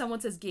 Every time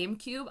someone says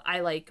GameCube,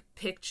 I,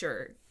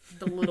 picture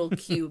the little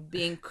cube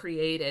being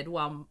created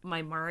while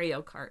my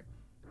Mario Kart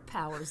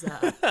powers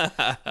up.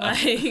 I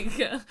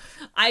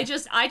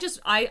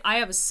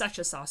have such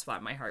a soft spot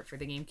in my heart for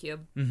the GameCube.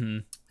 Mm-hmm.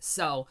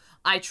 So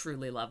I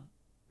truly love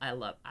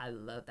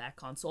that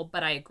console.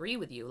 But I agree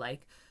with you.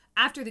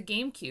 After the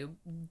GameCube,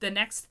 the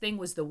next thing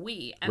was the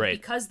Wii, and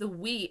because the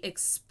Wii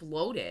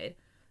exploded,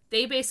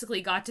 they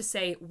basically got to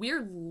say,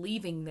 we're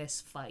leaving this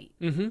fight.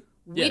 Mm-hmm.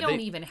 We don't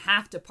even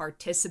have to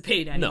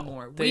participate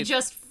anymore. No, we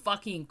just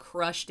fucking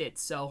crushed it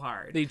so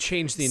hard. They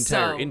changed the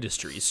entire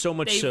industry so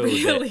much so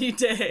really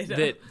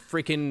that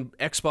freaking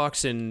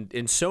Xbox and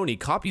Sony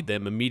copied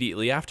them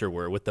immediately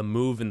afterward with the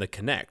Move and the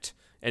Kinect.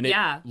 And it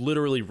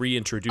literally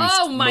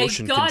reintroduced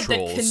motion controls. Oh my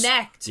god, the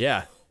Kinect.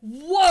 Yeah.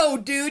 Whoa,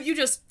 dude, you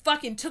just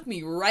fucking took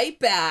me right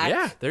back.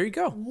 Yeah, there you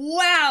go.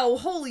 Wow,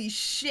 holy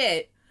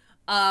shit.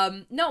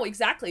 No,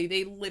 exactly.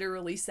 They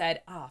literally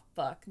said,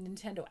 fuck,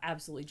 Nintendo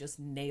absolutely just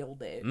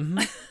nailed it. Mm-hmm.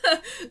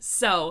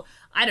 So,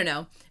 I don't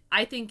know.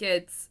 I think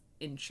it's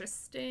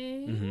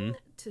interesting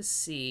to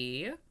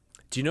see.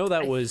 Do you know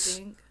that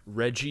was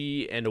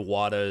Reggie and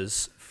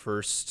Iwata's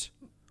first,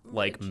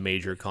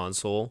 major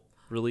console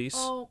release?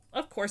 Oh,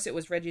 of course it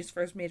was Reggie's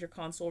first major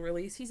console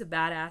release. He's a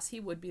badass.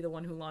 He would be the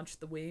one who launched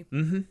the Wii.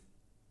 Mm-hmm.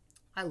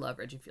 I love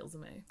Reggie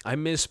Fils-Aimé. I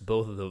miss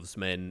both of those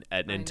men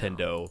at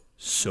Nintendo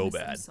so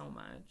bad. Them so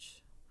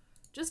much.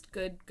 Just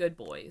good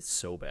boys.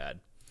 So bad.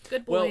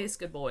 Good boys,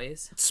 good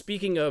boys.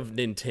 Speaking of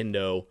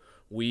Nintendo,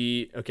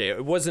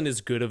 it wasn't as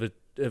good of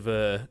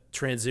a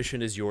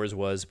transition as yours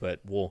was,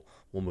 but we'll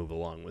move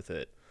along with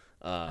it.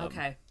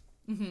 Okay.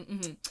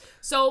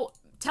 So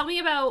tell me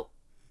about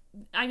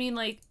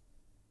Metroid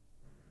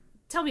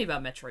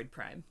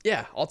Prime.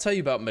 Yeah, I'll tell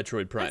you about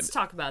Metroid Prime. Let's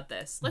talk about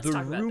this.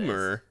 The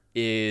rumor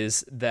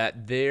is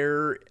that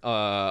there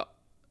was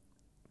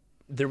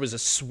a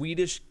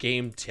Swedish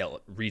game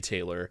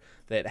retailer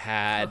that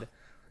had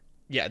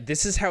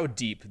this is how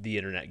deep the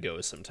internet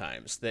goes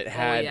sometimes, that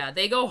had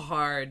they go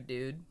hard,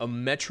 dude. A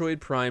Metroid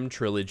Prime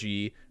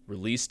trilogy,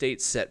 release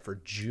date set for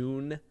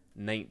June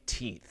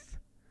 19th,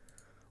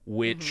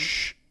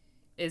 which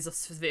is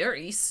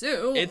very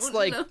soon. It's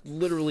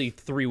literally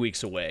 3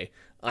 weeks away.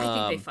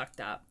 I think they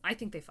fucked up. I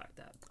think they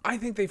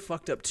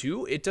fucked up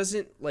too. It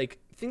doesn't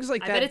things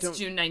like that. I bet it's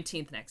June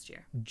 19th next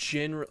year.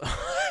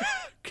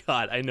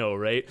 God, I know,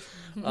 right?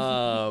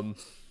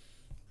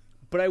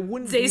 But I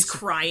wouldn't. Zay's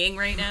crying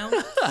right now.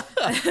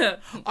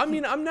 I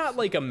mean, I'm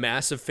not a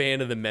massive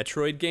fan of the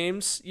Metroid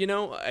games.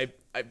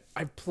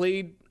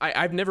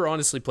 I've never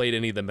honestly played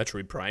any of the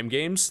Metroid Prime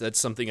games. That's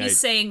something He's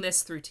saying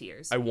this through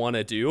tears. I want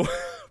to do,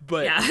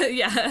 but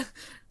yeah.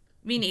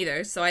 Me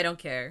neither, so I don't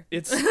care.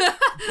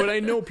 But I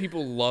know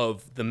people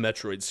love the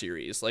Metroid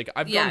series.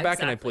 I've gone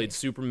back and I played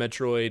Super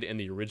Metroid and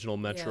the original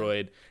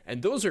Metroid,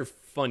 and those are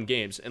fun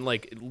games, and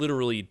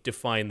literally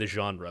define the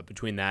genre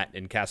between that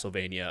and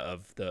Castlevania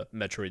of the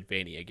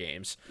Metroidvania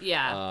games.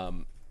 Yeah.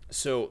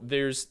 So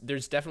there's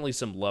definitely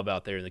some love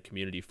out there in the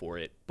community for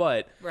it,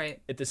 but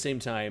at the same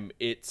time,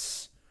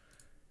 it's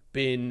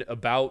been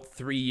about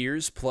 3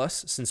 years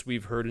plus since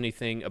we've heard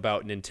anything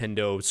about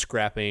Nintendo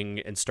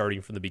scrapping and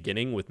starting from the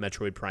beginning with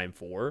Metroid Prime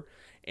 4,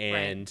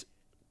 and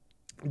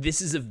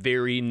this is a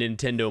very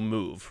Nintendo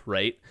move,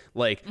 right?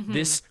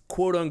 This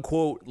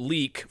quote-unquote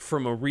leak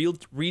from a real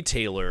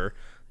retailer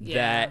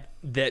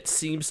that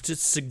seems to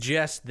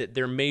suggest that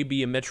there may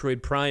be a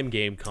Metroid Prime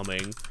game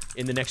coming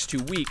in the next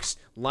 2 weeks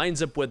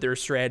lines up with their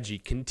strategy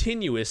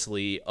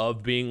continuously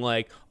of being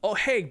like, oh,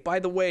 hey, by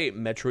the way,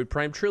 Metroid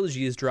Prime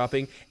Trilogy is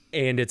dropping,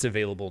 and it's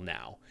available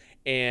now.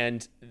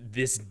 And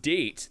this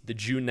date, the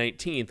June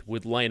 19th,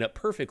 would line up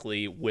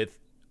perfectly with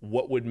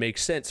what would make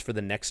sense for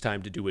the next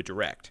time to do a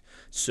direct.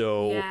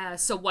 So yeah,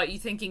 so what, you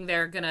thinking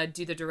they're going to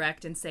do the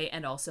direct and say,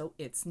 and also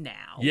it's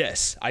now?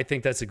 Yes, I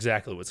think that's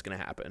exactly what's going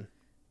to happen.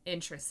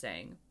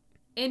 Interesting.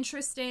 And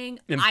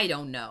I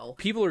don't know.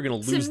 People are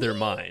going to lose their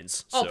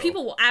minds. Oh,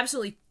 people will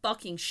absolutely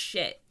fucking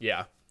shit.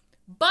 Yeah.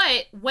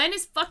 But when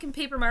is fucking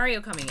Paper Mario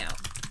coming out?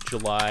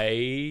 July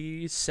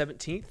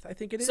 17th, I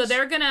think it is. So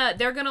they're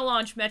gonna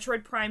launch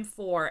Metroid Prime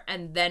 4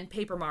 and then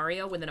Paper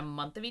Mario within a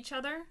month of each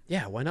other?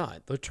 Yeah, why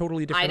not? They're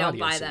totally different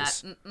audiences.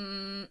 I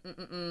don't buy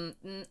that.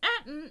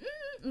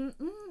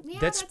 Yeah,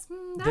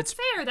 that's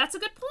fair. That's a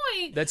good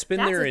point. That's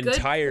been their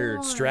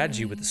entire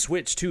strategy with the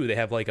Switch, too. They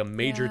have like a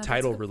major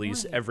title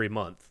release every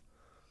month.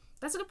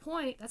 That's a good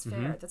point. That's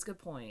fair. That's a good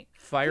point.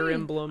 Fire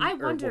Emblem, or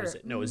what was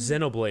it? No,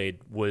 Xenoblade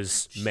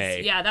was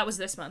May. Yeah, that was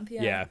this month.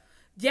 Yeah.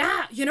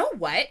 Yeah, you know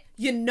what?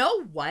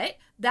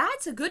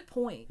 That's a good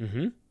point.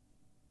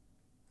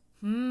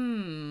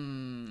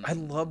 I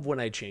love when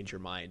I change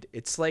your mind.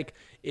 It's like,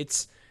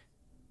 it's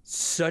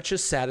such a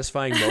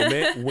satisfying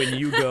moment when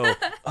you go,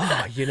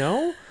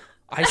 oh,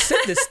 I said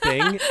this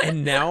thing,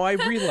 and now I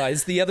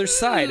realize the other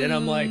side, and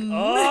I'm like,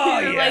 oh,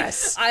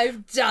 yes. Like,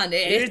 I've done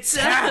it. It's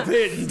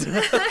happened.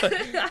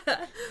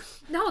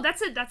 No,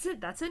 that's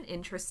an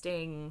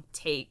interesting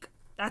take.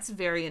 That's a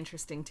very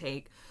interesting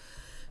take.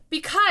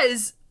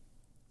 Because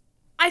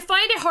I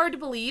find it hard to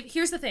believe.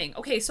 Here's the thing.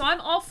 Okay, so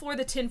I'm all for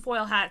the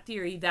tinfoil hat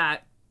theory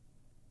that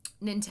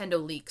Nintendo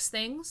leaks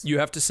things. You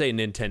have to say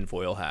Nintendo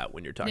foil hat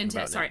when you're talking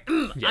about it. Sorry.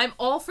 Yeah. I'm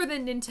all for the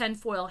Nintendo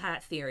foil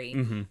hat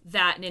theory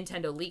that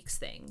Nintendo leaks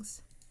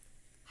things.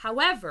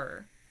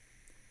 However,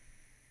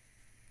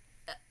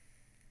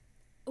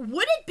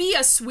 would it be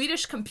a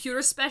Swedish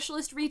computer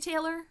specialist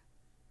retailer?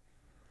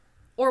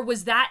 Or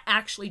was that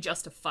actually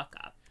just a fuck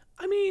up?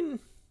 I mean,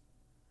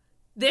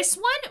 this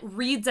one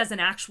reads as an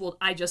actual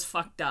I just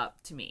fucked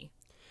up to me.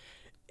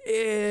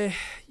 Yeah.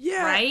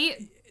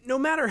 Right? No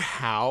matter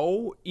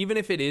how, even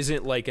if it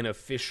isn't like an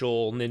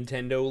official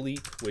Nintendo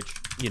leak, which,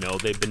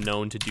 they've been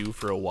known to do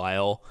for a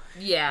while.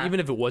 Yeah. Even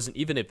if it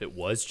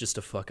was just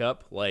a fuck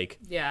up, like.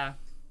 Yeah.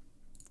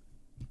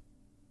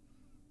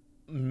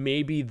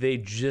 Maybe they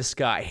just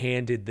got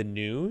handed the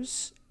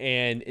news,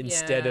 and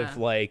instead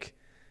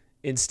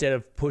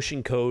of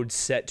pushing code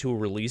set to a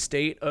release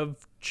date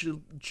of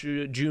June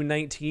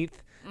 19th,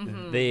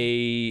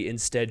 they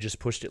instead just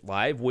pushed it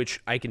live,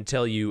 which I can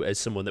tell you as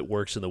someone that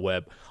works in the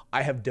web,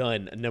 I have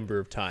done a number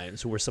of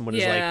times where someone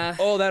is like,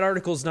 oh, that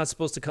article is not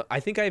supposed to come. I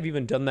think I've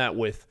even done that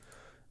with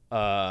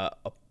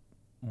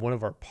one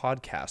of our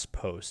podcast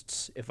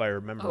posts, if I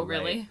remember right. Oh,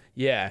 really?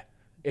 Yeah.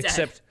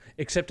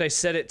 Except I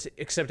set it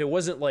except it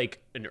wasn't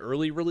like an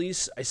early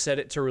release. I set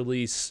it to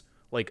release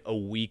like a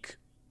week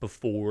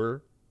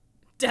before.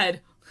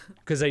 Dead.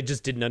 Because I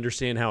just didn't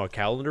understand how a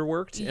calendar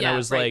worked. And I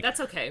was like,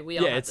 that's okay. We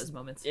all have those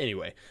moments.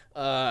 Anyway,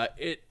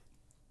 it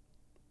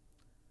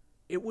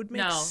would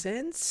make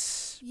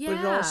sense. Yeah.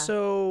 But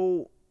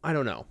also, I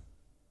don't know.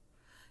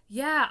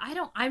 Yeah,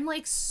 I'm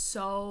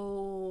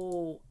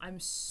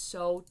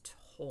so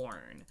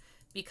torn.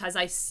 Because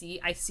I see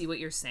what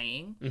you're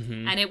saying.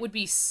 And it would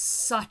be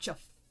such a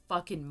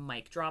fucking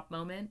mic drop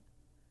moment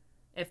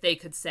if they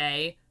could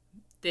say,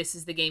 this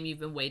is the game you've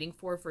been waiting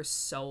for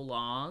so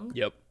long.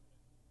 Yep.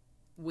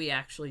 We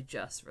actually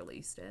just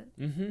released it.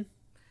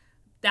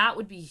 That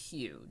would be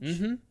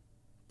huge.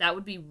 That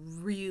would be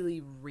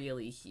really,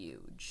 really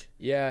huge.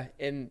 Yeah,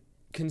 and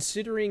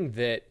considering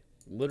that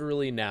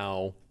literally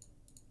now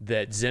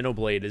that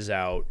Xenoblade is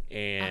out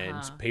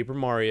and Paper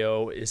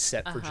Mario is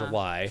set for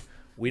July,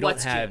 we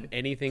don't have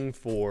anything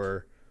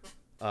for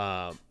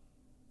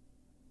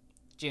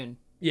June.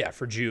 Yeah,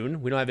 for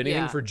June. We don't have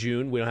anything for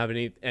June. We don't have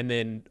any. And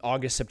then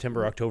August,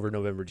 September, October,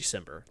 November,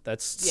 December.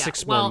 That's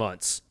 6 more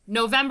months.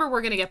 November, we're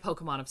going to get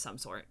Pokemon of some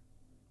sort.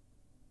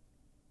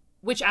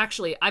 Which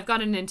actually, I've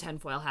got a Nintendo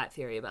foil hat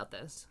theory about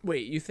this.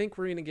 Wait, you think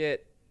we're going to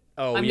get...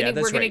 Oh, that's right.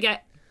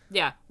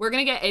 We're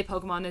going to get a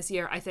Pokemon this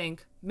year, I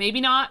think.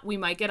 Maybe not. We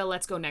might get a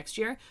Let's Go next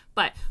year.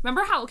 But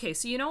remember how... Okay,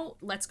 so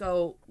Let's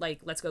Go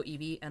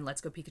Eevee and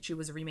Let's Go Pikachu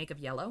was a remake of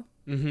Yellow?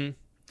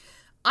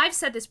 I've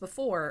said this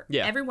before.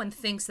 Yeah. Everyone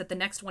thinks that the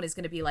next one is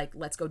going to be like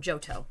Let's Go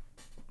Johto,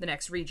 the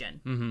next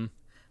region.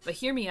 But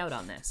hear me out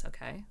on this,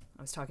 okay?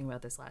 I was talking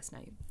about this last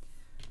night.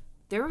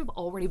 There have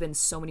already been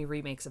so many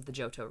remakes of the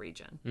Johto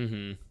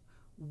region.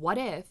 What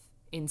if,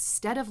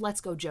 instead of Let's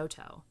Go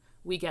Johto,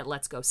 we get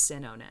Let's Go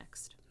Sinnoh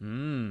next?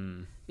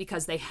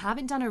 Because they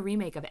haven't done a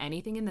remake of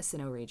anything in the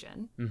Sinnoh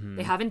region.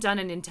 They haven't done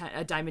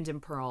a Diamond and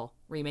Pearl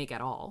remake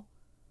at all.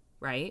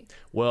 Right?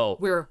 Well,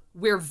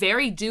 we're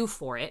very due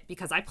for it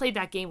because I played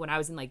that game when I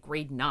was in like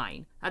grade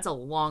 9. That's a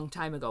long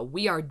time ago.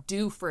 We are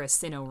due for a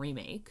Sinnoh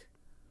remake.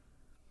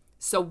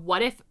 So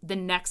what if the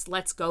next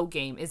Let's Go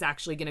game is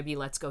actually going to be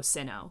Let's Go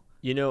Sinnoh?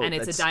 and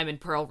it's a Diamond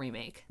Pearl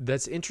remake.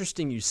 That's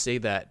interesting you say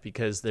that,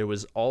 because there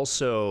was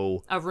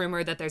also a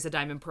rumor that there's a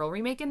Diamond Pearl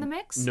remake in the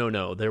mix.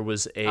 No, there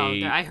was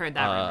I heard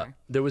that rumor.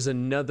 There was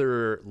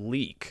another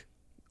leak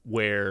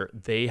where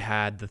they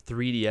had the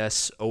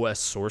 3DS OS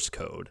source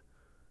code,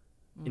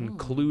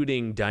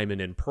 including Diamond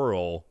and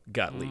Pearl,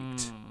 got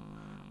leaked.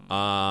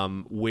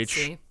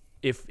 Which,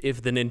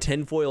 if the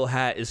Nintenfoil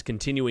hat is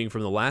continuing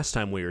from the last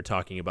time we were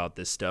talking about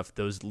this stuff,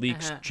 those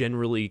leaks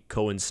generally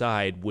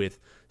coincide with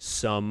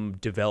some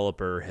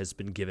developer has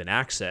been given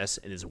access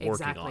and is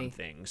working on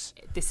things.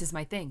 This is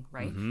my thing,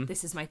 right? Mm-hmm.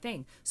 This is my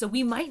thing. So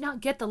we might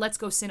not get the Let's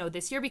Go Sinnoh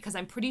this year, because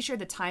I'm pretty sure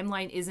the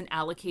timeline isn't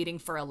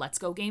allocating for a Let's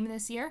Go game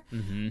this year.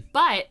 Mm-hmm.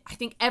 But I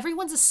think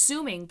everyone's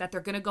assuming that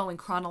they're going to go in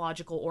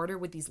chronological order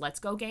with these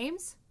Let's Go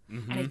games.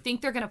 Mm-hmm. And I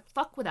think they're going to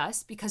fuck with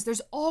us, because there's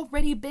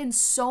already been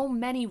so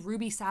many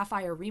Ruby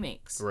Sapphire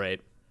remakes.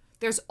 Right.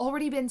 There's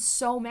already been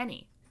so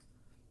many.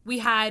 We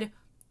had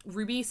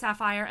Ruby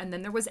Sapphire, and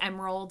then there was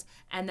Emerald,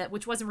 and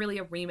which wasn't really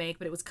a remake,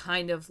 but it was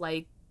kind of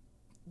like,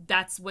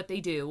 that's what they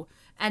do.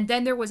 And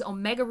then there was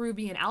Omega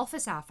Ruby and Alpha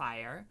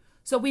Sapphire.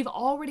 So we've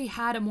already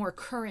had a more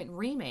current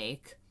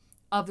remake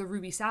of the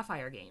Ruby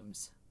Sapphire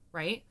games,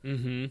 right?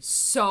 Mm-hmm.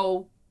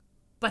 So,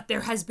 but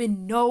there has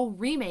been no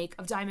remake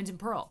of Diamond and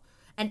Pearl.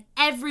 And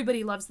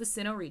everybody loves the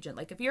Sinnoh region.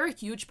 Like, if you're a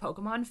huge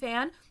Pokemon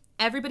fan,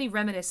 everybody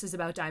reminisces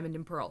about Diamond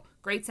and Pearl.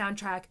 Great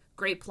soundtrack,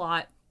 great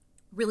plot,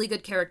 really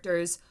good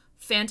characters,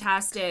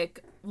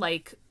 fantastic,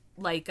 like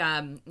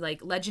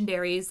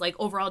legendaries, like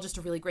overall just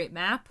a really great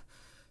map.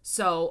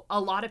 So a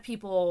lot of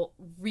people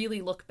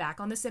really look back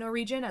on the Sinnoh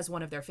region as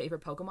one of their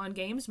favorite Pokemon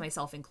games,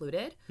 myself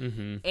included.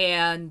 Mm-hmm.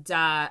 And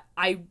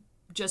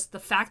the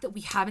fact that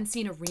we haven't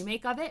seen a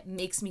remake of it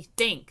makes me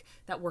think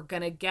that we're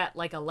gonna get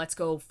like a Let's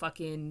Go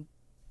fucking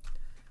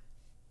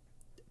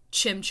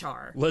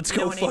Chimchar. Let's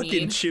go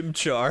fucking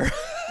Chimchar.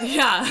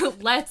 Yeah,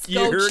 let's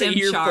go Chimchar. You heard it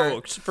here,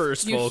 folks.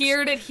 You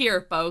heard it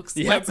here, folks.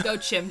 Yep. Let's go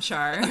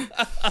Chimchar.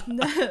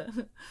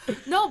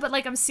 No, but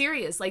like, I'm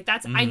serious. Like,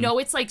 that's, I know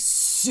it's like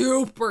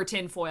super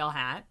tinfoil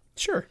hat.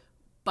 Sure.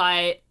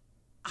 But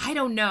I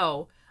don't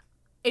know.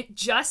 It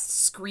just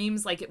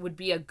screams like it would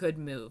be a good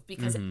move,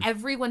 because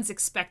everyone's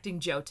expecting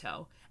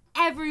Johto.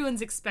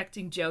 Everyone's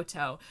expecting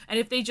Johto. And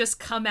if they just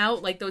come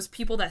out like those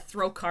people that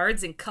throw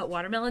cards and cut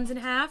watermelons in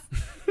half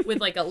with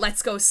like a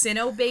Let's Go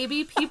Sinnoh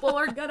baby, people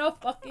are gonna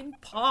fucking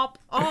pop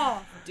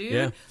off, dude.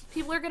 Yeah.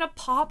 People are gonna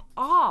pop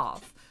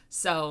off.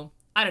 So,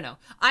 I don't know.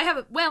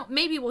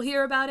 Maybe we'll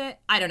hear about it.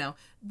 I don't know.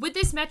 With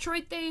this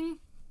Metroid thing,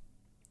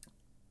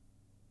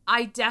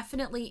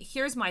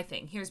 here's my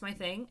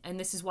thing, and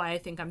this is why I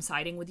think I'm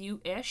siding with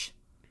you-ish.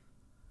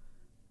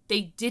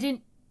 They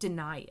didn't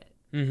deny it.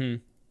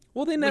 Mm-hmm.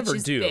 Well, they never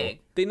do.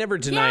 Big. They never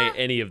deny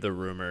any of the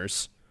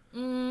rumors.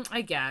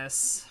 I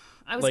guess.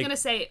 I was going to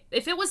say,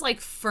 if it was, like,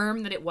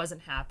 firm that it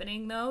wasn't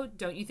happening, though,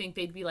 don't you think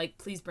they'd be like,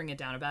 please bring it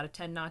down about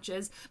 10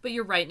 notches? But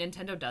you're right,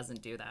 Nintendo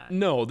doesn't do that.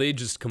 No, they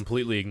just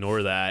completely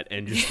ignore that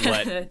and just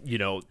let,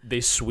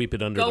 they sweep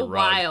it under the rug. Go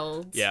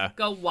wild. Yeah.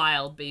 Go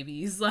wild,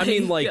 babies. Like, I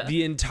mean, like,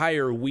 the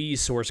entire Wii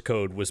source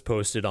code was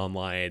posted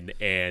online,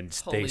 and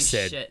they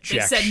said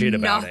jack shit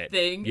about it.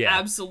 Nothing. Yeah.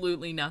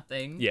 Absolutely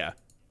nothing. Yeah.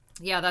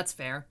 Yeah, that's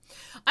fair.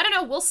 I don't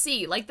know. We'll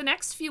see. Like, the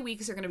next few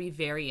weeks are going to be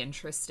very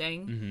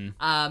interesting.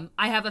 Mm-hmm.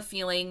 I have a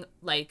feeling,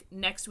 like,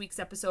 next week's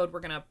episode, we're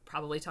going to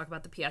probably talk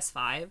about the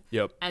PS5.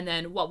 Yep. And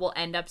then what we'll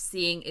end up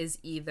seeing is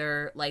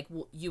either, like,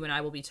 you and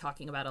I will be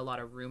talking about a lot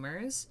of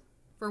rumors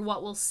for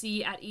what we'll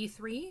see at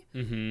E3.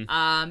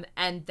 Mm-hmm.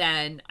 And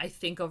then I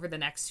think over the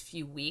next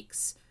few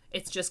weeks,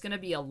 it's just going to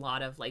be a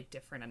lot of, like,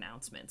 different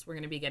announcements. We're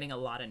going to be getting a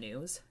lot of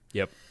news.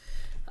 Yep.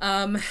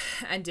 And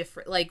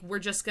different, like, we're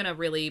just going to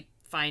really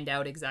find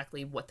out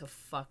exactly what the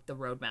fuck the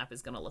roadmap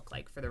is going to look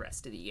like for the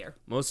rest of the year.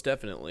 Most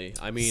definitely.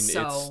 I mean,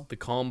 it's the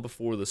calm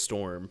before the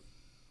storm.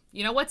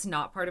 You know what's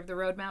not part of the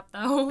roadmap,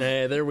 though?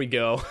 There we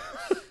go.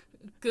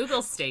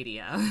 Google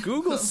Stadia.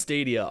 Google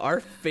Stadia,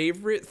 our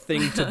favorite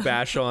thing to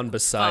bash on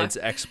besides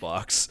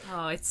Xbox.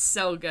 Oh, it's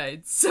so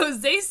good. So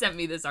Zay sent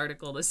me this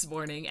article this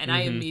morning, and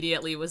I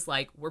immediately was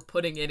like, we're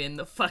putting it in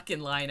the fucking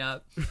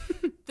lineup.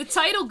 The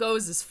title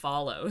goes as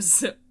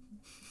follows.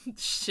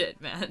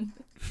 Shit, man.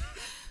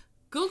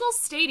 Google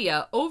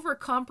Stadia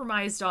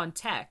over-compromised on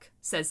tech,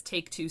 says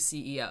Take-Two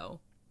CEO.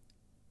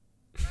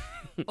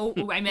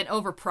 I meant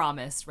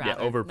over-promised, rather. Yeah,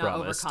 over-promised.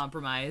 Not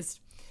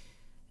over-compromised.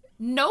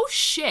 No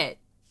shit.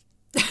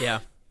 Yeah.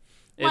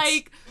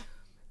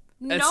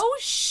 No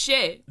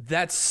shit.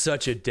 That's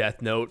such a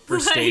death note for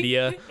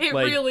Stadia. It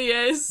really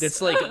is. It's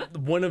like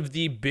one of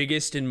the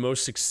biggest and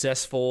most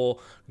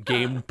successful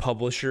game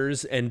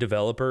publishers and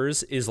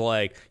developers is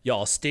like,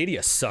 y'all,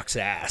 Stadia sucks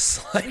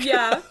ass. Like,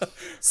 yeah.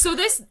 So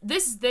this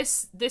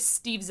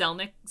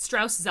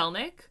Strauss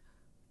Zelnick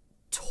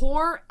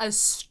tore a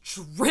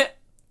strip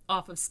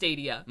off of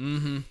Stadia.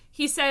 Mm-hmm.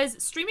 He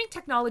says, streaming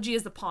technology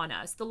is upon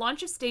us. The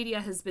launch of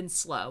Stadia has been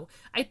slow.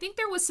 I think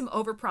there was some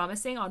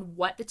overpromising on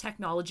what the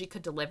technology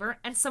could deliver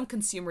and some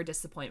consumer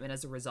disappointment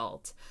as a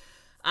result.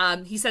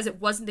 He says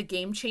it wasn't the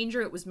game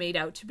changer it was made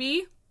out to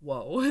be.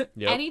 Whoa.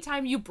 Yep.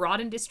 Anytime you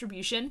broaden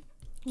distribution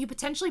you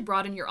potentially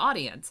broaden your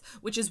audience,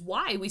 which is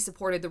why we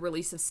supported the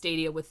release of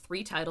Stadia with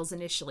 3 titles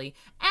initially,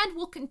 and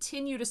will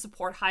continue to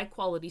support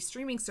high-quality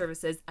streaming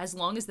services as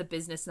long as the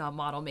business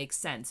model makes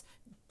sense.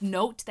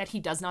 Note that he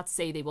does not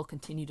say they will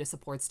continue to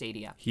support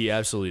Stadia. He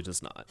absolutely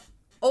does not.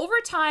 Over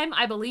time,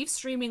 I believe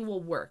streaming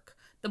will work.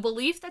 The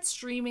belief that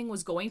streaming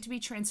was going to be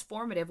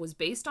transformative was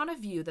based on a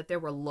view that there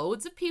were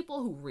loads of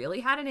people who really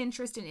had an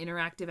interest in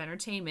interactive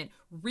entertainment,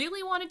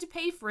 really wanted to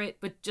pay for it,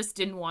 but just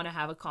didn't want to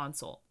have a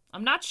console.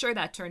 I'm not sure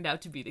that turned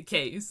out to be the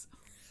case.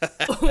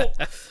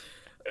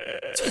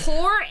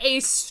 Tore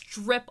a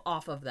strip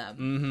off of them.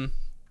 Mm-hmm.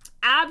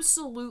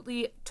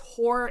 Absolutely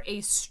tore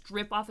a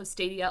strip off of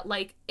Stadia.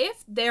 Like,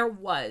 if there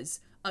was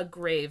a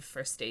grave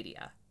for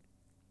Stadia,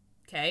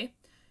 okay?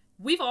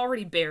 We've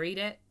already buried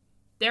it.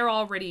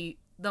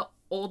 The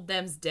old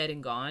them's dead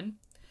and gone.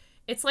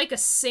 It's like a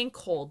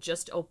sinkhole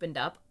just opened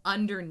up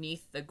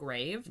underneath the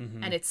grave,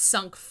 and it's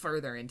sunk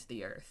further into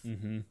the earth.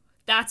 Mm-hmm.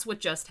 That's what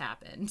just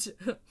happened.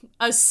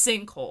 A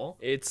sinkhole.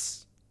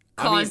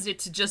 Caused it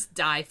to just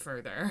die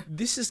further.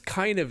 This is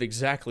kind of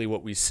exactly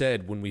what we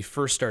said when we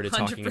first started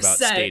talking about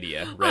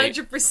Stadia, right?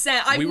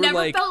 100%. I've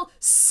never felt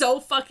so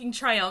fucking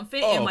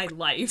triumphant in my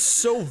life.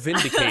 So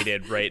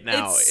vindicated right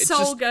now. It's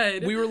so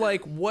good. We were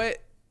like,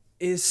 what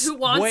is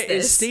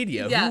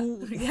Stadia? Yeah.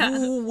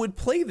 Who would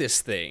play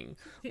this thing?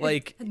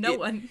 Like, no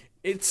one.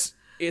 It's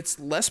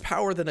less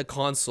power than a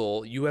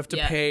console. You have to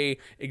pay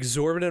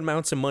exorbitant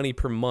amounts of money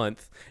per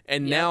month.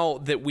 And now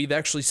that we've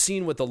actually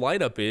seen what the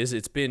lineup is,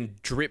 it's been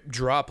drip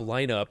drop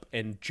lineup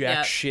and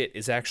jack shit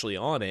is actually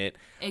on it.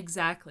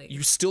 Exactly.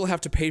 You still have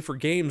to pay for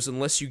games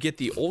unless you get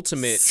the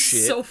ultimate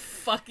shit. So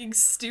fucking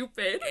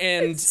stupid.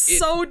 And it's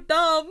so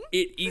dumb.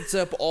 It eats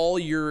up all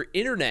your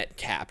internet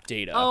cap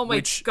data. Oh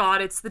my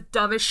god, it's the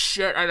dumbest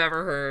shit I've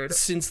ever heard.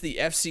 Since the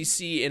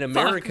FCC in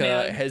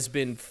America has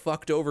been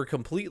fucked over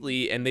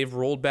completely and they've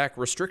rolled back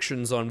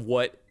restrictions on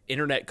what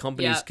internet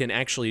companies can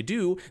actually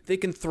do, they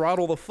can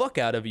throttle the fuck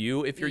out of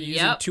you if you're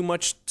using too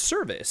much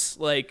service.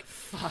 Like,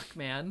 fuck,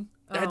 man.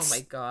 Oh my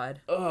god.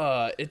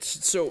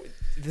 It's so.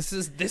 This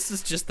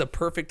is just the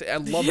perfect. I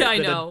love it. I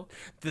know.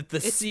 That the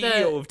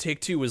CEO of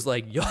Take-Two was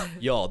like,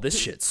 y'all, this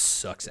shit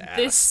sucks ass.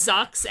 This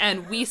sucks,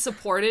 and we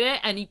supported it,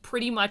 and he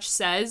pretty much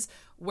says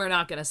we're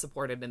not gonna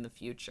support it in the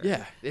future.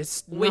 Yeah,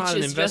 it's not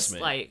an investment.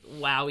 Just like,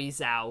 wowie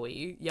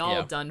zowie,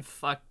 y'all done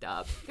fucked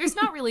up. There's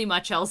not really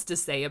much else to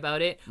say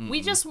about it.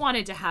 We just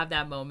wanted to have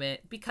that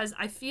moment because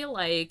I feel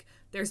like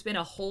there's been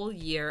a whole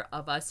year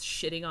of us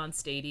shitting on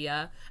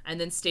Stadia and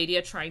then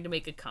Stadia trying to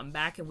make a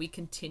comeback and we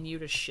continue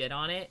to shit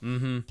on it.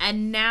 Mm-hmm.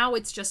 And now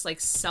it's just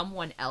like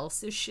someone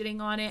else is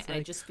shitting on it and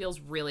it just feels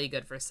really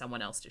good for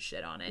someone else to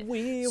shit on it.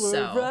 We were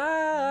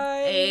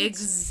right.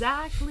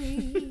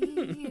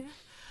 Exactly.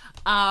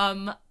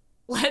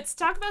 Let's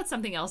talk about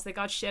something else that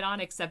got shit on,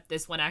 except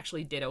this one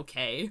actually did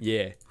okay.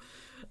 Yeah.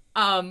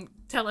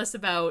 Tell us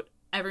about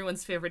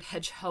everyone's favorite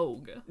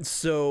hedgehog.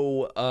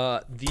 So,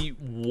 the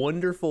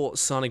wonderful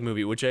Sonic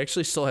movie, which I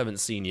actually still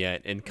haven't seen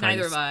yet, and kind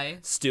of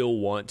still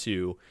want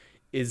to,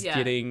 is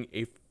getting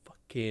a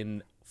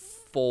fucking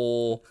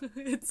full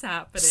it's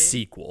happening.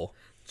 Sequel.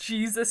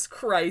 Jesus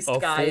Christ,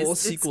 guys. A full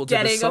sequel to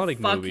the Sonic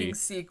movie. Getting a fucking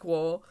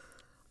sequel.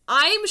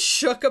 I'm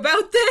shook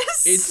about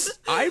this.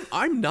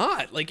 I'm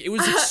not. Like, it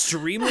was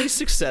extremely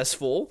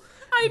successful.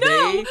 I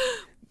know.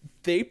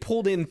 They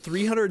pulled in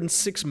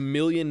 $306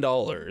 million.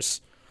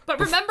 But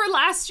remember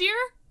last year?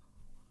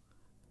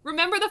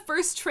 Remember the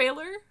first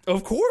trailer?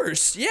 Of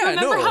course, yeah.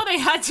 Remember how they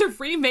had to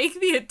remake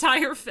the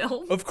entire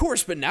film? Of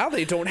course, but now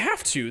they don't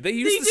have to. They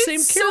use the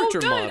same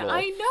character model.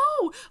 I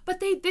know, but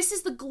this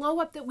is the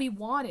glow up that we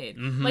wanted.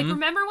 Mm-hmm. Like,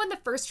 remember when the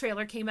first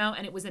trailer came out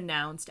and it was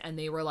announced, and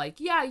they were like,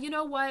 "Yeah, you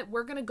know what?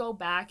 We're gonna go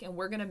back and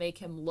we're gonna make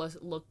him look,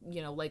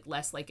 like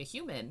less like a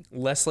human,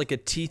 less like a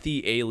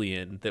teethy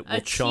alien that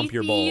will chomp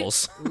your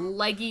balls,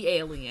 leggy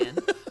alien."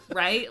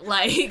 Right?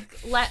 Like,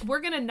 we're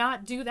going to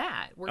not do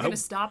that. We're going to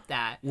stop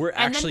that. We're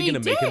actually going to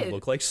make him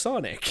look like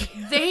Sonic.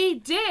 They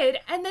did.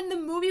 And then the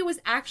movie was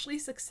actually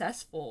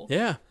successful.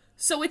 Yeah.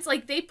 So it's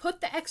like they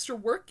put the extra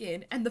work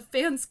in and the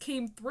fans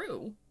came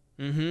through.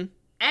 Mm-hmm.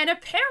 And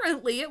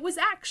apparently it was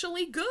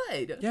actually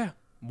good. Yeah.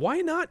 Why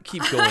not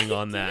keep going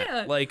on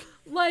that? Like...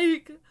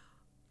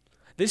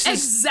 This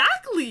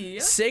exactly.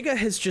 Sega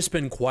has just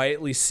been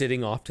quietly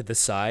sitting off to the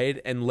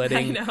side and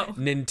letting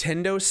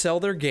Nintendo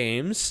sell their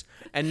games,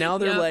 and now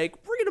they're like,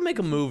 we're gonna make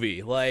a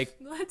movie. Like,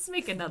 let's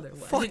make another one.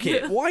 Fuck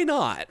it, why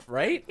not?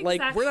 Right? Exactly.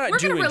 Like, we're not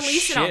doing shit. We're gonna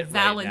release it on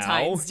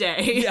Valentine's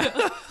Day.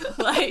 Yeah.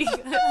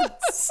 Like,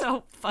 that's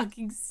so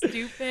fucking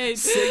stupid.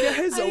 Sega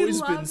has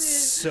always been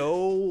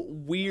so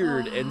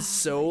weird and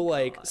so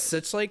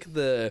such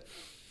the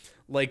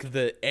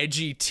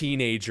edgy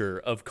teenager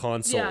of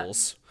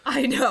consoles. Yeah.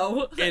 I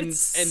know. And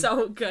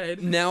so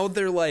good. Now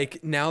they're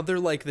like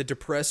the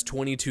depressed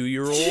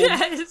 22-year-old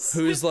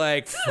who's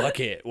like, fuck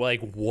it, like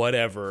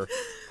whatever.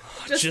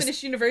 Just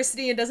finished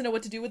university and doesn't know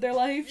what to do with their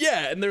life.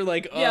 Yeah, and they're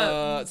like,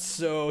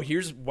 so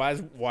here's why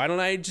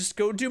don't I just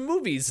go do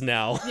movies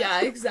now?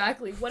 Yeah,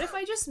 exactly. What if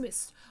I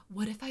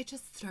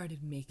just started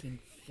making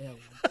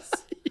films?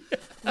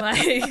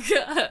 Like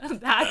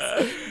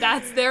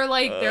they're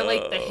like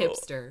the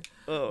hipster.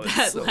 Oh,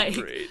 it's so like,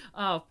 great.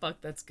 Oh,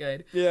 fuck, that's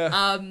good. Yeah.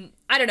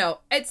 I don't know.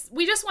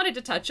 We just wanted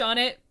to touch on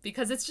it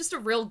because it's just a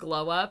real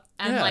glow up,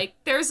 and like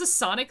there's a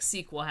Sonic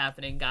sequel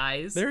happening,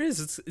 guys. There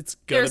is. It's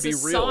gonna be real.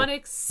 There's a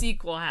Sonic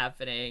sequel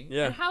happening.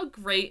 Yeah. And how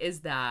great is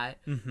that?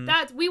 Mm-hmm.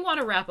 That we want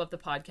to wrap up the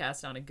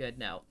podcast on a good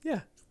note.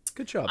 Yeah.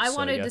 Good job. I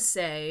wanted to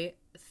say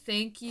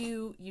thank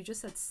you. You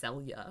just said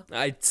Celia.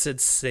 I said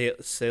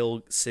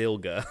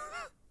Sailga.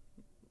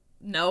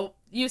 No,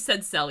 you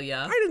said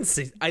Celia. I didn't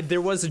say. There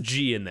was a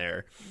G in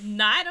there.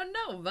 I don't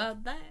know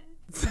about that.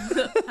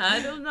 I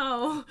don't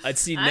know. I'd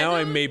see now.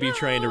 I may be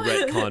trying to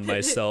retcon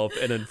myself,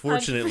 and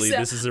unfortunately,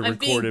 this is a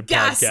recorded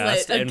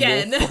podcast, and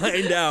we'll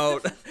find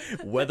out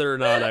whether or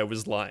not I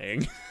was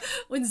lying.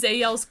 When Zay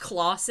yells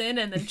Clausen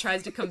and then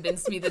tries to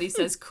convince me that he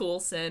says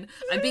Coulson,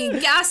 I'm being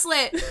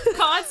gaslit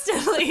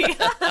constantly.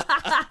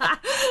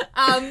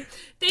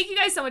 Thank you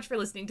guys so much for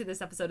listening to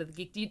this episode of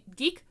the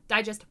Geek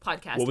Digest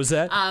podcast. What was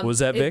that? What was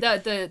that, Vic?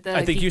 The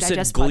I think Geek you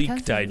Digest said Gleek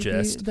podcast.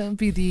 Digest. That would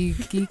be the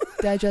Geek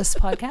Digest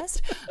podcast.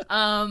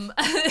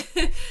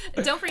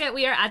 Don't forget,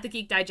 we are at the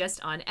Geek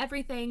Digest on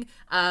everything.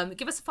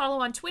 Give us a follow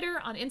on Twitter,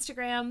 on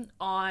Instagram,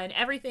 on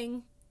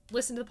everything.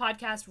 Listen to the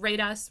podcast,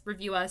 rate us,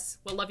 review us.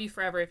 We'll love you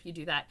forever if you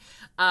do that.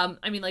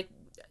 I mean, like,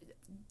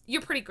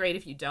 you're pretty great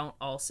if you don't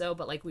also,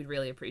 but like, we'd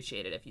really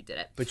appreciate it if you did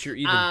it. But you're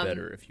even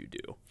better if you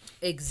do.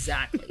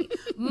 Exactly.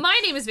 My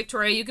name is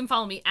Victoria. You can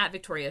follow me at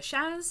Victoria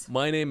Shaz.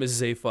 My name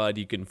is Zayfod.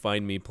 You can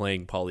find me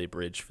playing Poly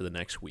Bridge for the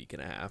next week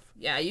and a half.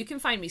 Yeah, you can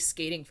find me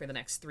skating for the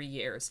next 3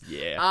 years.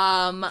 Yeah.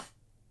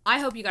 I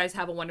hope you guys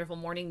have a wonderful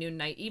morning, noon,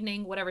 night,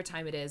 evening, whatever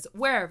time it is,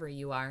 wherever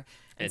you are.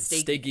 And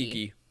stay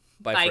geeky.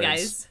 Bye, friends.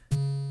 Guys.